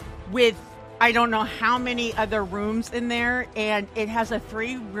house with I don't know how many other rooms in there, and it has a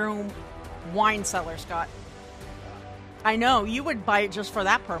 3-room wine cellar, Scott. I know. You would buy it just for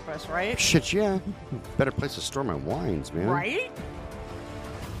that purpose, right? Shit, yeah. Better place to store my wines, man. Right?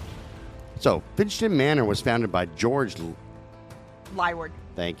 So, Finchdon Manor was founded by George... Lyward.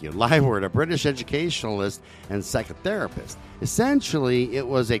 Thank you. Lyward, a British educationalist and psychotherapist. Essentially, it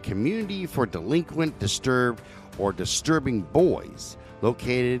was a community for delinquent, disturbed, or disturbing boys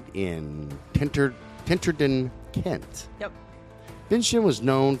located in Tenterden, Kent. Yep. Finchin was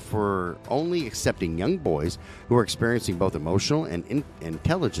known for only accepting young boys who were experiencing both emotional and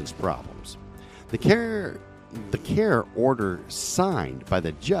intelligence problems. The care order signed by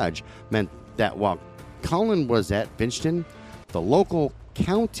the judge meant that while Colin was at Finchin, the local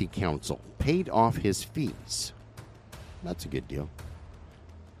county council paid off his fees. That's a good deal.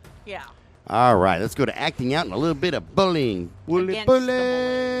 Yeah. All right, let's go to acting out and a little bit of bullying. Wooly Against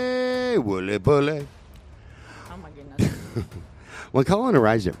bully, wooly bully. Oh my goodness. When Colin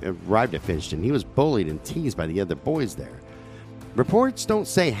arrived at Finchin, he was bullied and teased by the other boys there. Reports don't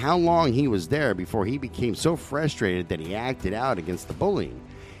say how long he was there before he became so frustrated that he acted out against the bullying.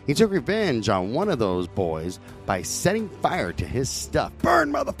 He took revenge on one of those boys by setting fire to his stuff.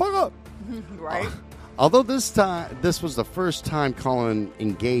 Burn, motherfucker! Right. Although this was the first time Colin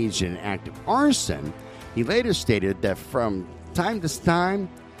engaged in an act of arson, he later stated that from time to time,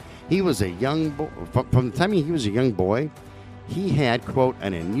 he was a young from the time he was a young boy, he had, quote,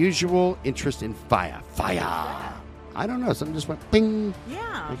 an unusual interest in fire. Fire! I don't know, something just went ping,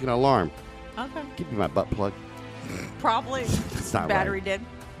 Yeah. like an alarm. Okay. Give me my butt plug. Probably. It's not Battery right. did.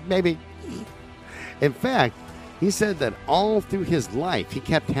 Maybe. In fact, he said that all through his life, he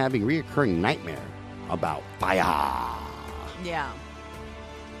kept having reoccurring nightmares about fire. Yeah.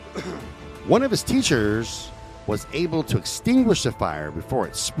 One of his teachers was able to extinguish the fire before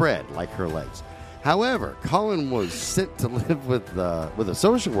it spread like her legs. However, Colin was sent to live with a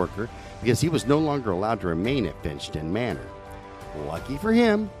social worker because he was no longer allowed to remain at Finchin Manor. Lucky for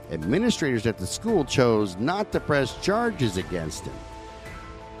him, administrators at the school chose not to press charges against him.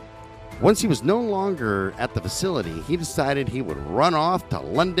 Once he was no longer at the facility, he decided he would run off to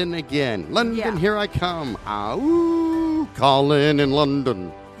London again. London, Yeah. here I come. Ooh, Colin in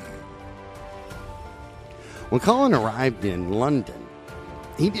London. When Colin arrived in London,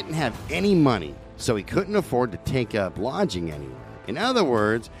 he didn't have any money, so he couldn't afford to take up lodging anywhere. In other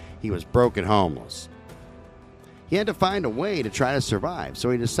words, he was broke and homeless. He had to find a way to try to survive, so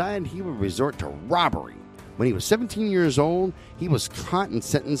he decided he would resort to robbery. When he was 17 years old, he was caught and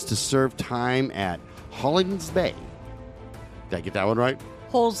sentenced to serve time at Hollands Bay. Did I get that one right?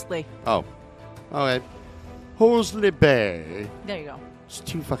 Holsley. Oh. Okay. Holsley Bay. There you go. It's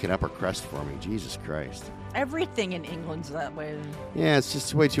too fucking upper crust for me. Jesus Christ. Everything in England's that way. Yeah, it's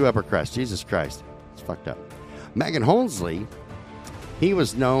just way too upper crust. Jesus Christ. It's fucked up. Megan Holsley, he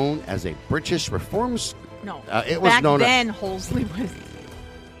was known as a British reform... No. it was Back known then, Holsley was...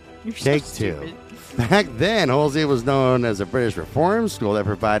 You're so Take stupid. two. Back then, Holsley was known as a British reform school that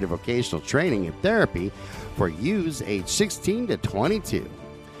provided vocational training and therapy for youths aged 16 to 22.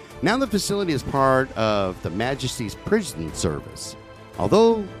 Now the facility is part of the Majesty's Prison Service.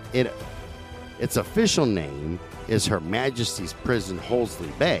 Although its official name is Her Majesty's Prison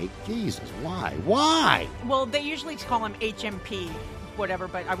Holsley Bay. Jesus, why? Why? Well, they usually call him HMP, whatever,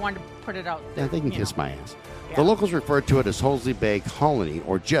 but I wanted to put it out there. Yeah, they can you kiss know. my ass. Yeah. The locals refer to it as Holsley Bay Colony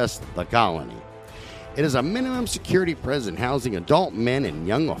or just the Colony. It is a minimum security prison housing adult men and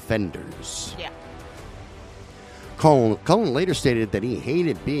young offenders. Yeah. Colin later stated that he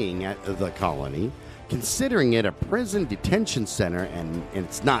hated being at the Colony, considering it a prison detention center and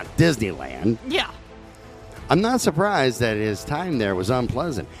it's not Disneyland. Yeah. I'm not surprised that his time there was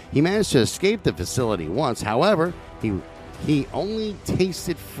unpleasant. He managed to escape the facility once. However, he only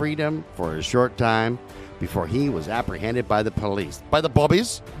tasted freedom for a short time before he was apprehended by the police. By the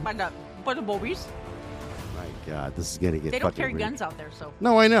bobbies? By the bobbies. My God, this is going to get They don't fucking carry weird. guns out there, so.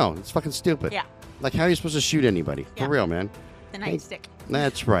 No, I know. It's fucking stupid. Yeah. Like, how are you supposed to shoot anybody? Yeah. For real, man. The nightstick.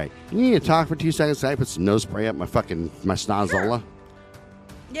 That's right. You need to talk for 2 seconds. I put some nose spray up my snozola.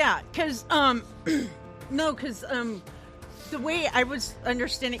 Yeah, because, no, because, the way I was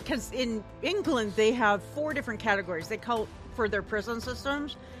understanding, because in England they have 4 different categories. They call for their prison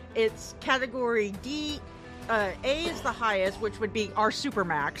systems. It's category D. A is the highest, which would be our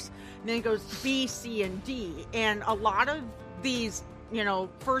supermax. And then it goes B, C, and D. And a lot of these,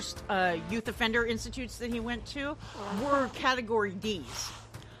 first youth offender institutes that he went to were category Ds.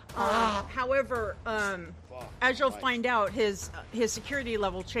 However, as you'll find out, his security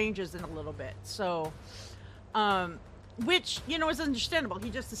level changes in a little bit. So, which, is understandable. He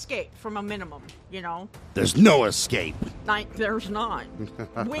just escaped from a minimum, There's no escape. There's not.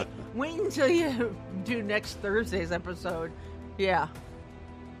 Wait until you do next Thursday's episode. Yeah.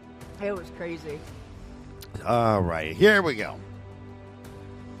 It was crazy. All right, here we go.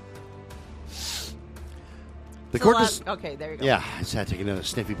 The So, court is... okay, there you go. Yeah, I just had to take another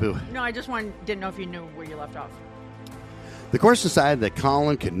sniffy poo. No, I just didn't know if you knew where you left off. The court decided that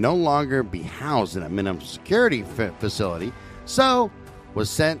Colin could no longer be housed in a minimum security facility, so was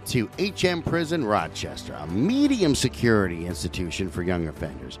sent to HM Prison Rochester, a medium security institution for young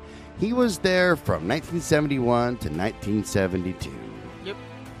offenders. He was there from 1971 to 1972. Yep.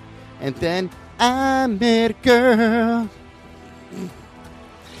 And then I met a girl.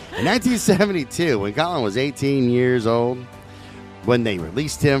 In 1972, when Colin was 18 years old, when they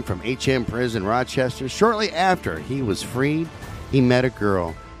released him from HM Prison Rochester, shortly after he was freed, he met a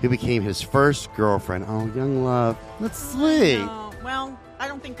girl who became his first girlfriend. Oh, young love. That's sweet. No, well, I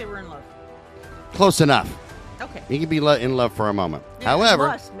don't think they were in love. Close enough. Okay. He could be in love for a moment. Yeah, However,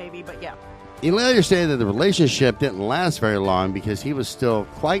 lust, maybe, but yeah. he later stated that the relationship didn't last very long because he was still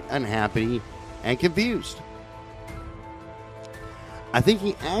quite unhappy and confused. I think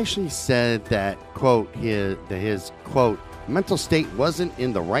he actually said that, quote, his quote, mental state wasn't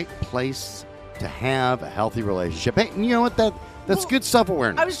in the right place to have a healthy relationship. Hey, you know what? That's good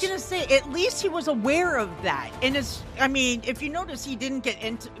self-awareness. I was going to say, at least he was aware of that. And if you notice, he didn't get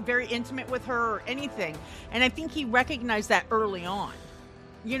very intimate with her or anything. And I think he recognized that early on.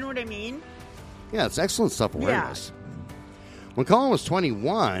 You know what I mean? Yeah, it's excellent self-awareness. Yeah. When Colin was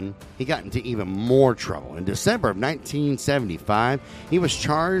 21, he got into even more trouble. In December of 1975, he was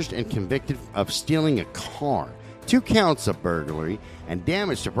charged and convicted of stealing a car, 2 counts of burglary, and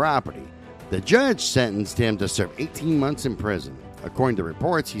damage to property. The judge sentenced him to serve 18 months in prison. According to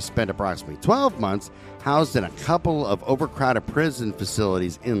reports, he spent approximately 12 months housed in a couple of overcrowded prison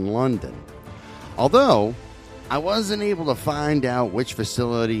facilities in London. Although I wasn't able to find out which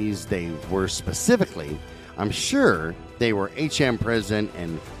facilities they were specifically, I'm sure they were HM Prison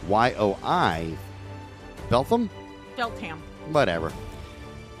and YOI Feltham? Feltham. Whatever.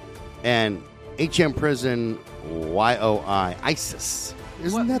 And HM Prison YOI ISIS.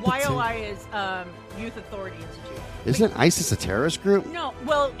 Isn't that the YOI is Youth Authority Institute. Isn't ISIS a terrorist group? No,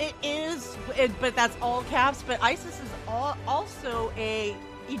 well, it is, but that's all caps. But ISIS is also a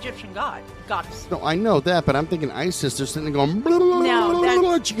Egyptian goddess. No, I know that, but I'm thinking ISIS. They're sitting there going, blah, blah, blah,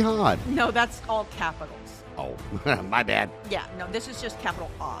 blah, jihad. No, that's all capitals. Oh, my bad. Yeah, no, this is just capital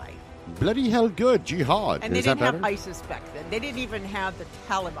I. Bloody hell good, jihad. And they didn't have ISIS back then. They didn't even have the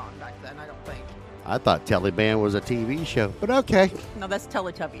Taliban back then, I don't think. I thought Taliban was a TV show, but okay. No, that's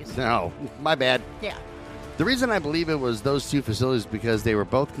Teletubbies. No, my bad. Yeah. The reason I believe it was those 2 facilities is because they were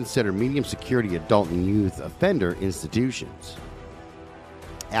both considered medium security adult and youth offender institutions.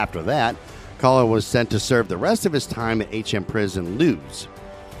 After that, Colin was sent to serve the rest of his time at HM Prison Lewes.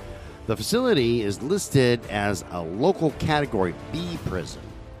 The facility is listed as a local category B prison.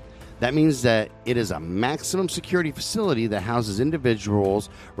 That means that it is a maximum security facility that houses individuals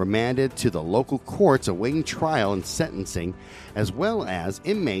remanded to the local courts awaiting trial and sentencing, as well as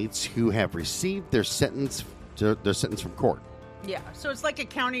inmates who have received their sentence from court. Yeah, so it's like a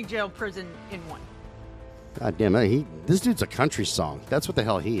county jail prison in one. God damn it, this dude's a country song. That's what the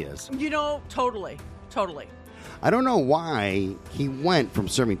hell he is. You know, totally. I don't know why he went from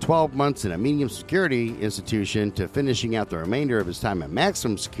serving 12 months in a medium security institution to finishing out the remainder of his time at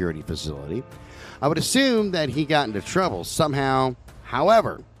maximum security facility. I would assume that he got into trouble somehow.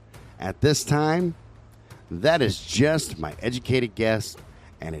 However, at this time, that is just my educated guess,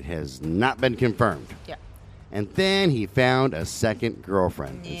 and it has not been confirmed. Yeah. And then he found a second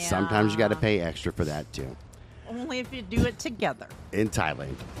girlfriend. Yeah. And sometimes you got to pay extra for that, too. Only if you do it together. In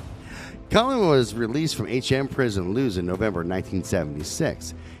Thailand. Colin was released from HM Prison Lewes in November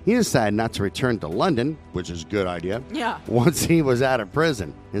 1976. He decided not to return to London, which is a good idea, once he was out of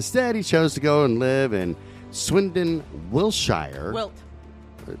prison. Instead, he chose to go and live in Swindon, Wiltshire.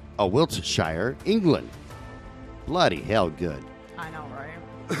 Wiltshire, England. Bloody hell good. I know,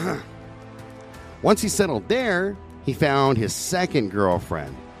 right? Once he settled there, he found his second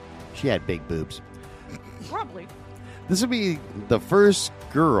girlfriend. She had big boobs. Probably. This would be the first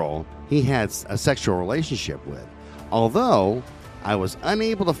girl he had a sexual relationship with. Although I was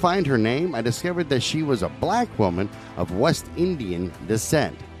unable to find her name, I discovered that she was a black woman of West Indian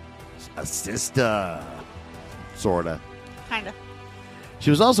descent. A sister. Sorta. Kinda. She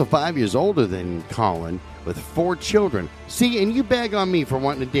was also 5 years older than Colin, with 4 children. See, and you bag on me for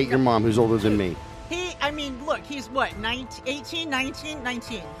wanting to date your mom who's older than me. Look, he's what, 19,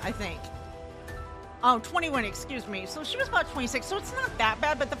 19, I think. Oh, 21, excuse me. So she was about 26, so it's not that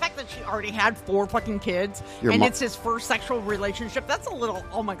bad, but the fact that she already had 4 fucking kids, it's his first sexual relationship, that's a little,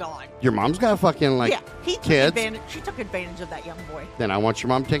 oh my God. Your mom's got fucking, kids. She took advantage of that young boy. Then I want your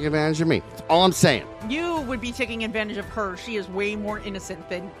mom to take advantage of me. That's all I'm saying. You would be taking advantage of her. She is way more innocent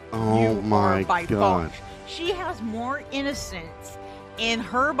than you are by far. She has more innocence in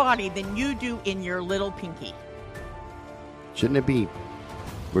her body than you do in your little pinky. Shouldn't it be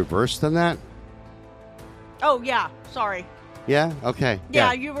reversed than that? Oh, yeah. Sorry. Yeah? Okay.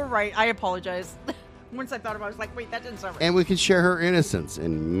 Yeah, you were right. I apologize. Once I thought about it, I was like, wait, that didn't sound right. And we could share her innocence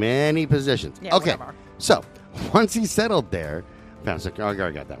in many positions. Yeah, okay. whatever. So, once he settled there, I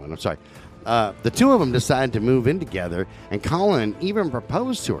got that one. I'm sorry. The two of them decided to move in together, and Colin even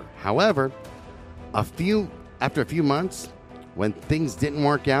proposed to her. However, after a few months, when things didn't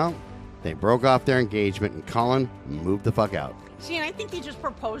work out, they broke off their engagement, and Colin moved the fuck out. See, and I think he just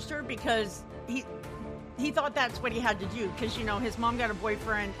proposed to her because he thought that's what he had to do. Because, his mom got a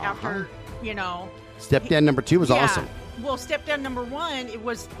boyfriend after, Stepdad number 2 was yeah. awesome. Well, stepdad number 1, it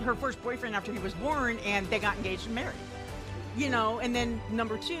was her first boyfriend after he was born, and they got engaged and married. And then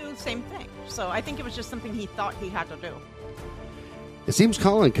number 2, same thing. So I think it was just something he thought he had to do. It seems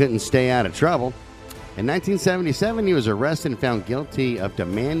Colin couldn't stay out of trouble. In 1977, he was arrested and found guilty of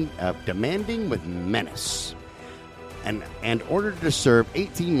demanding with menace and ordered to serve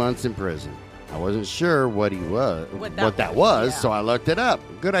 18 months in prison. I wasn't sure what that was, yeah. so I looked it up.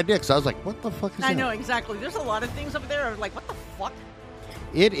 Good idea, because I was like, what the fuck is that? I know, exactly. There's a lot of things over there. I was like, what the fuck?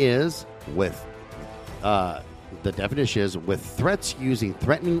 It is with, the definition is with threats using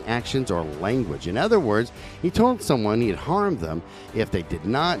threatening actions or language. In other words, he told someone he'd harm them if they did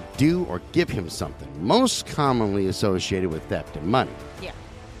not do or give him something, most commonly associated with theft and money. Yeah.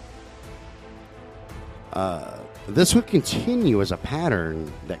 This would continue as a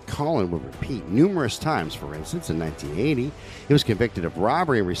pattern that Colin would repeat numerous times. For instance, in 1980, he was convicted of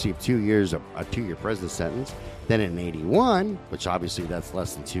robbery and received 2 years of a 2-year prison sentence. Then in 81, which obviously that's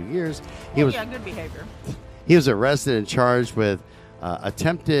less than 2 years, good behavior. He was arrested and charged with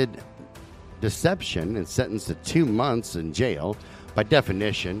attempted deception and sentenced to 2 months in jail. By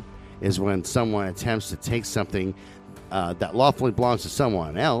definition, is when someone attempts to take something that lawfully belongs to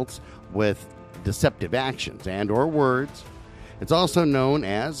someone else with deceptive actions and or words. It's also known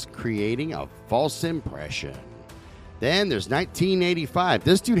as creating a false impression. Then there's 1985.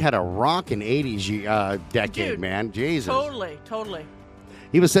 This dude had a rockin' 80s decade, dude, man. Jesus. Totally.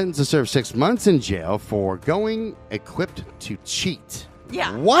 He was sentenced to serve 6 months in jail for going equipped to cheat.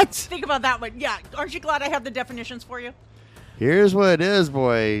 Yeah. What? Think about that one. Yeah. Aren't you glad I have the definitions for you? Here's what it is,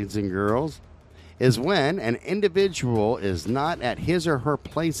 boys and girls. Is when an individual is not at his or her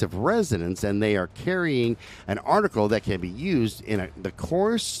place of residence and they are carrying an article that can be used in the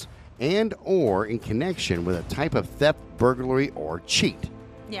course and or in connection with a type of theft, burglary, or cheat.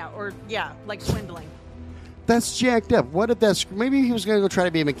 Yeah, like swindling. That's jacked up. What if that's... Maybe he was going to go try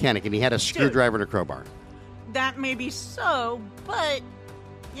to be a mechanic and he had a screwdriver and a crowbar. That may be so, but,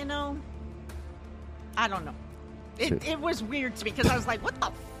 I don't know. It was weird to me because I was like, what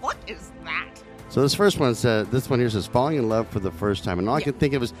the fuck is that? So this one here says, falling in love for the first time. And all I could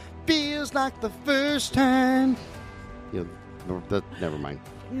think of was, feels like the first time. Never mind.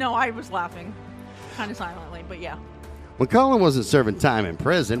 No, I was laughing kind of silently, but yeah. When Colin wasn't serving time in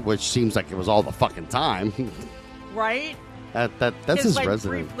prison, which seems like it was all the fucking time. Right? That's his like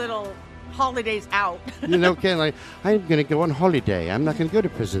resident. Brief little holidays out. Ken, like, I'm going to go on holiday. I'm not going to go to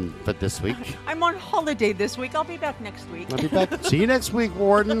prison for this week. I'm on holiday this week. I'll be back next week. I'll be back. See you next week,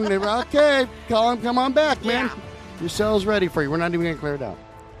 Warden. Okay, Colin, come on back, man. Yeah. Your cell's ready for you. We're not even going to clear it out.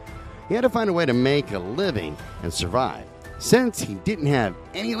 He had to find a way to make a living and survive. Since he didn't have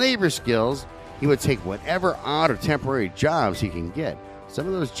any labor skills, he would take whatever odd or temporary jobs he can get. Some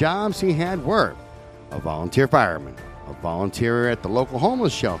of those jobs he had were a volunteer fireman, a volunteer at the local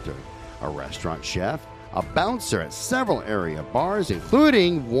homeless shelter, a restaurant chef, a bouncer at several area bars,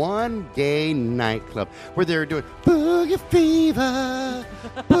 including one gay nightclub where they were doing Boogie Fever,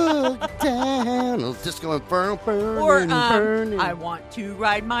 Boogie Down, Disco Inferno, burning. I want to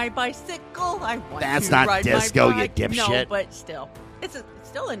ride my bicycle. That's not disco, you dipshit. No, but still. It's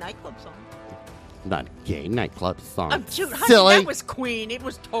still a nightclub song. Not gay nightclub song. Honey, Silly. that was Queen. It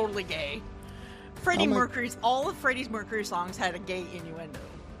was totally gay. All of Freddie Mercury's songs had a gay innuendo.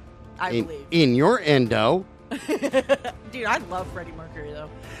 I believe. In your endo. Dude, I love Freddie Mercury, though.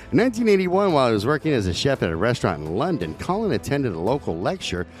 In 1981, while he was working as a chef at a restaurant in London, Colin attended a local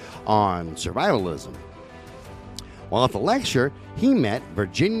lecture on survivalism. While at the lecture, he met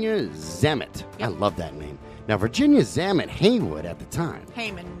Virginia Zammit. Yep. I love that name. Now, Virginia Zammit Haywood at the time.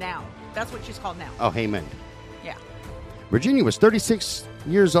 Heyman now. That's what she's called now. Oh, Heyman. Yeah. Virginia was 36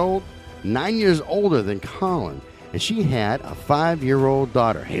 years old, 9 years older than Colin, and she had a 5-year-old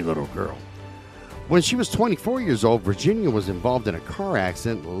daughter. Hey, little girl. When she was 24 years old, Virginia was involved in a car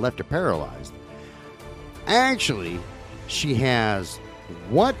accident that left her paralyzed. Actually, she has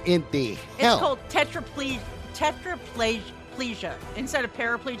what in the hell? It's called tetraplegia. Instead of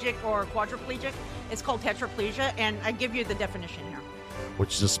paraplegic or quadriplegic, it's called tetraplegia, and I give you the definition here.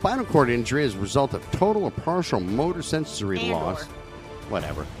 which is a spinal cord injury as a result of total or partial motor sensory And loss. or.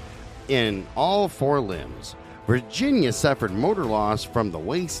 Whatever. In all 4 limbs. Virginia suffered motor loss from the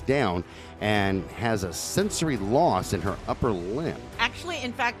waist down and has a sensory loss in her upper limb. Actually,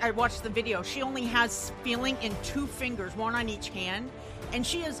 in fact, I watched the video. She only has feeling in 2 fingers, one on each hand, and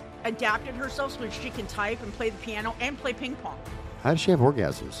she has adapted herself so she can type and play the piano and play ping pong. How does she have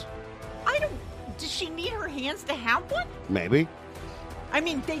orgasms? I don't. Does she need her hands to have one? Maybe. I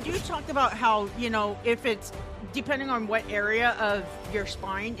mean, they do talk about how, if it's depending on what area of your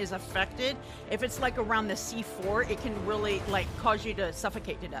spine is affected, if it's like around the C4, it can really cause you to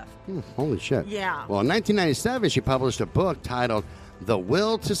suffocate to death. Holy shit. Yeah. Well, in 1997, she published a book titled The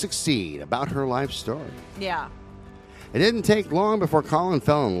Will to Succeed about her life story. Yeah. It didn't take long before Colin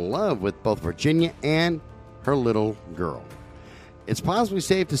fell in love with both Virginia and her little girl. It's possibly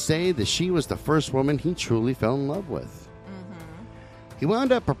safe to say that she was the first woman he truly fell in love with. He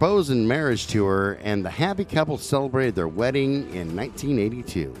wound up proposing marriage to her, and the happy couple celebrated their wedding in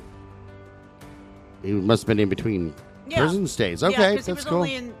 1982. He must have been in between prison stays. Okay, because he that's was cool.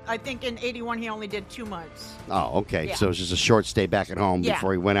 only I think in 81 he only did 2 months. Oh, okay. Yeah. So it was just a short stay back at home Yeah.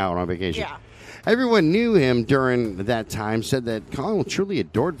 before he went out on vacation. Yeah. Everyone knew him during that time, said that Colin truly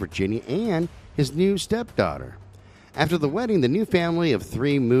adored Virginia and his new stepdaughter. After the wedding, the new family of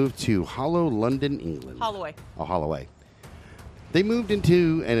 3 moved to Hollow, London, England. Holloway. Oh, Holloway. They moved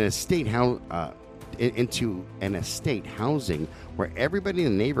into an estate housing where everybody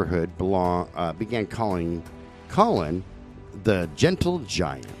in the neighborhood began calling Colin the Gentle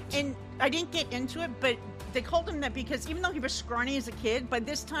Giant. And I didn't get into it, but they called him that because even though he was scrawny as a kid, by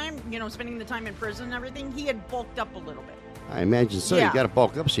this time, spending the time in prison and everything, he had bulked up a little bit. I imagine so. Yeah. You got to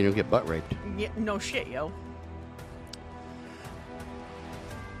bulk up so you don't get butt raped. Yeah, no shit, yo.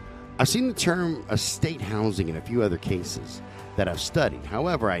 I've seen the term estate housing in a few other cases that I've studied.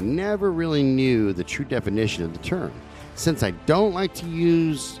 However, I never really knew the true definition of the term. Since I don't like to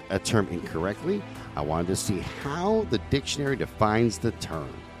use a term incorrectly, I wanted to see how the dictionary defines the term.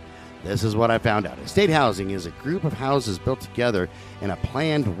 This is what I found out. Estate housing is a group of houses built together in a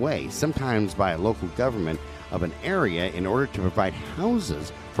planned way, sometimes by a local government of an area, in order to provide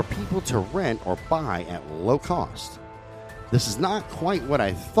houses for people to rent or buy at low cost. This is not quite what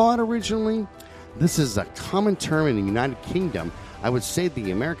I thought originally. This is a common term in the United Kingdom. I would say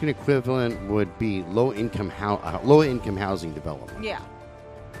the American equivalent would be low-income housing development. Yeah.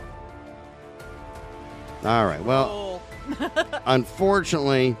 All right. Well, Oh.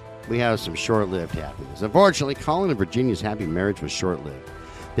 unfortunately, we have some short-lived happiness. Unfortunately, Colin and Virginia's happy marriage was short-lived.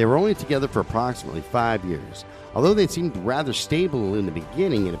 They were only together for approximately 5 years. Although they seemed rather stable in the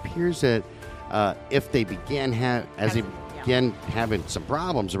beginning, it appears that if they began having some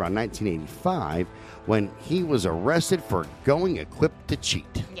problems around 1985, when he was arrested for going equipped to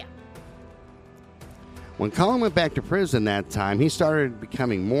cheat. Yeah. When Colin went back to prison that time, he started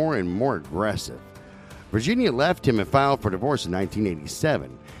becoming more and more aggressive. Virginia left him and filed for divorce in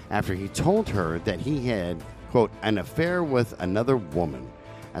 1987 after he told her that he had, quote, an affair with another woman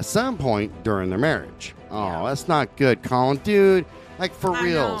at some point during their marriage. Oh, Yeah. that's not good, Colin. Dude, like for I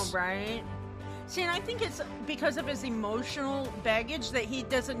reals. know, right? See, and I think it's because of his emotional baggage that he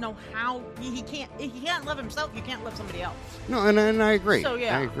doesn't know how he can't love himself. You can't love somebody else. No, and I agree. So,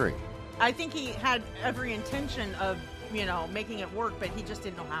 yeah. I agree. I think he had every intention of making it work, but he just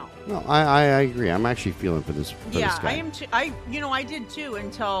didn't know how. No, I agree. I'm actually feeling for this. For Yeah, this guy. I am too. I did too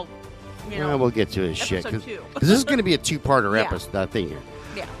until Well, we'll get to his shit episode because 2. this is going to be a 2-parter Yeah. episode thing here.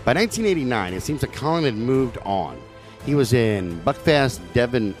 Yeah. By 1989, it seems that Colin had moved on. He was in Buckfast,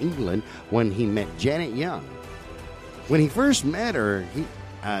 Devon, England, when he met Janet Young. When he first met her,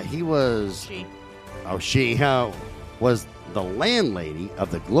 he was was the landlady of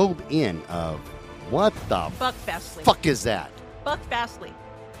the Globe Inn of what the Buck Fastly. fuck is that? Buck Fastly.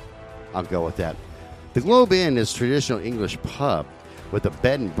 I'll go with that. The Globe Inn is a traditional English pub with a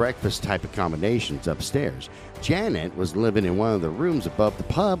bed and breakfast type accommodations upstairs. Janet was living in one of the rooms above the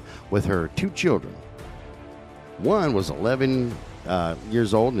pub with her 2 children. One was 11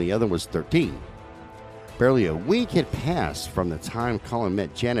 years old and the other was 13. Barely a week had passed from the time Colin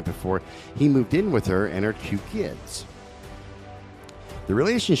met Janet before he moved in with her and her 2 kids. The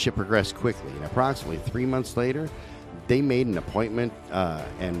relationship progressed quickly, and approximately 3 months later, they made an appointment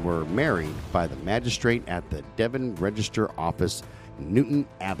and were married by the magistrate at the Devon Register Office, Newton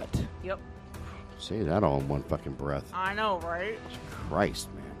Abbot. Yep. Say that all in one fucking breath. I know, right? Christ,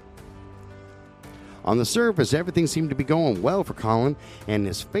 man. On the surface, everything seemed to be going well for Colin and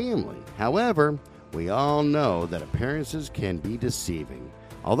his family. However, we all know that appearances can be deceiving.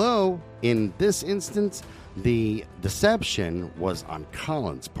 Although, in this instance, The deception was on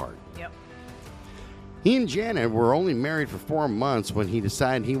Colin's part. Yep. He and Janet were only married for 4 months when he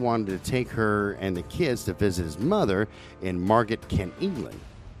decided he wanted to take her and the kids to visit his mother in Margate, Kent, England.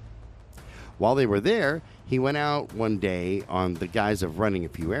 While they were there, he went out one day on the guise of running a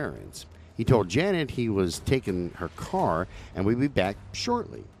few errands. He told Janet he was taking her car and would be back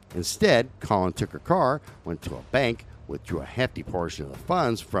shortly. Instead, Colin took her car, went to a bank, withdrew a hefty portion of the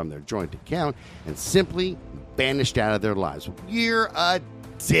funds from their joint account, and simply vanished out of their lives. You're a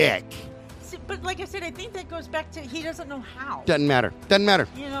dick. But like I said, I think that goes back to he doesn't know how. Doesn't matter. Doesn't matter.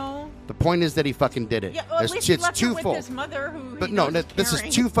 You know? The point is that he fucking did it. Yeah, well, at least he left her with his mother who But he no, knows this is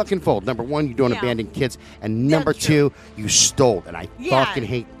caring. too fucking fold. Number one, you don't Yeah. abandon kids. And number That's true. two, you stole. And I fucking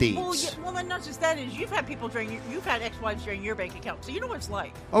hate thieves. Well, and not just that is you've had people you've had ex-wives drain your bank account, so you know what it's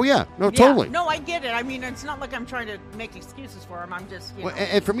like. Oh, yeah. No, Yeah. totally. No, I get it. I mean, it's not like I'm trying to make excuses for him. I'm just, you Well, know.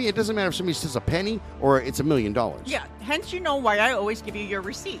 and for me, it doesn't matter if somebody says a penny or it's $1 million. Yeah, hence you know why I always give you your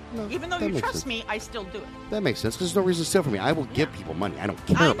receipt. No, Even though that you makes trust sense. me, I still do it. That makes sense because there's no reason to steal from me. I will give people money. I don't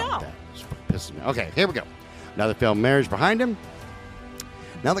care I about know. that. It just pisses me. Okay, here we go. Another failed marriage behind him.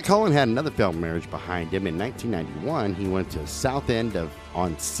 Now that Colin had another failed marriage behind him, in 1991, he went to Southend of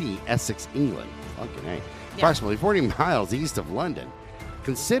on Sea, Essex, England. Fucking A. Approximately 40 miles east of London.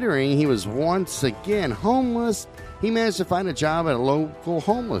 Considering he was once again homeless, he managed to find a job at a local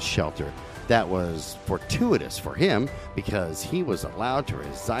homeless shelter. That was fortuitous for him because he was allowed to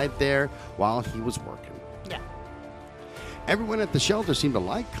reside there while he was working. Yeah. Everyone at the shelter seemed to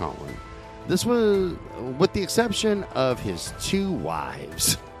like Colin. This was with the exception of his 2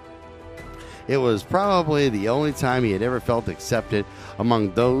 wives. It was probably the only time he had ever felt accepted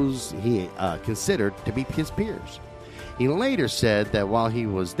among those he considered to be his peers. He later said that while he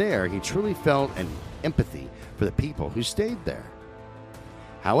was there, he truly felt an empathy for the people who stayed there.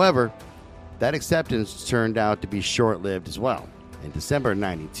 However, that acceptance turned out to be short-lived as well. In December of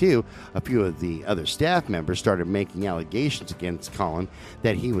 92, a few of the other staff members started making allegations against Colin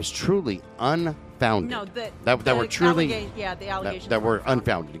that he was truly unfounded. No, that were truly the allegations that were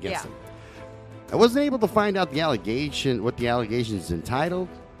unfounded against him. I wasn't able to find out the allegation, what the allegations entailed.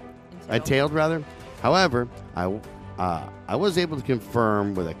 However, I was able to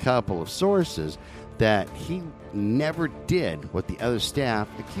confirm with a couple of sources that he never did what the other staff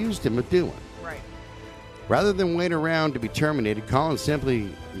accused him of doing. Right. Rather than wait around to be terminated, Colin simply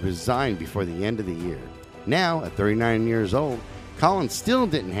resigned before the end of the year. Now, at 39 years old, Colin still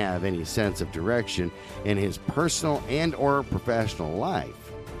didn't have any sense of direction in his personal and or professional life.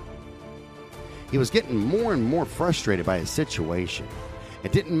 He was getting more and more frustrated by his situation.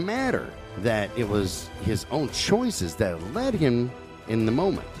 It didn't matter that it was his own choices that led him in the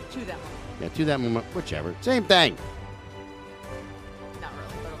moment. To that one. Yeah, to that moment, whichever. Same thing. Not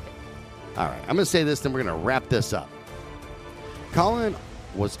really, but okay. All right, I'm going to say this, then we're going to wrap this up. Colin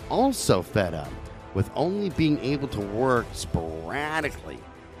was also fed up with only being able to work sporadically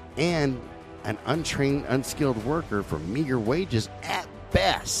and an untrained, unskilled worker for meager wages at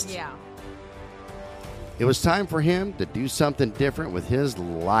best. Yeah. It was time for him to do something different with his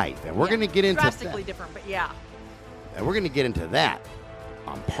life. And we're going to get into drastically that. different, but yeah. And we're going to get into that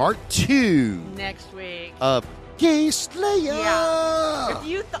on part 2 Next week. of Gay Slayer. Yeah. If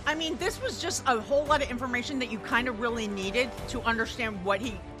you, I mean, this was just a whole lot of information that you kind of really needed to understand what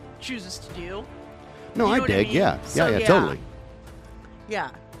he chooses to do. No, You know I what dig. mean? Yeah. So, yeah, totally.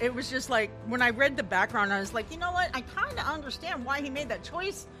 Yeah. It was just like, when I read the background, I was like, you know what? I kind of understand why he made that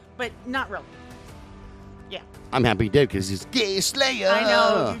choice, but not really. Yeah. I'm happy he did because he's Gay Slayer. I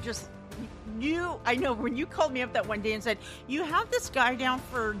know. I know when you called me up that one day and said, you have this guy down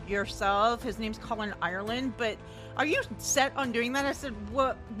for yourself. His name's Colin Ireland, but are you set on doing that? I said,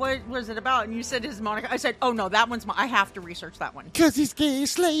 what was it about? And you said his Monica. I said, oh no, that one's I have to research that one. Because he's Gay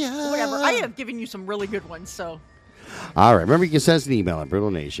Slayer. Whatever. I have given you some really good ones, so. All right. Remember, you can send us an email at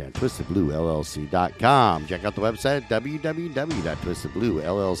BrittleNation@twistedbluellc.com. Check out the website at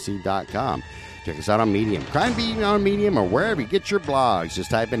www.twistedbluellc.com. Check us out on Medium, Crime Beating on Medium, or wherever you get your blogs.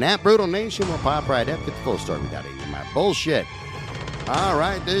 Just type in at Brutal Nation. We'll pop right up. Get the full story without any of my bullshit. All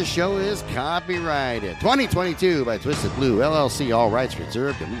right, this show is copyrighted 2022 by Twisted Blue LLC. All rights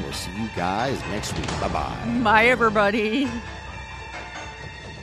reserved, and we will see you guys next week. Bye-bye. Bye, everybody.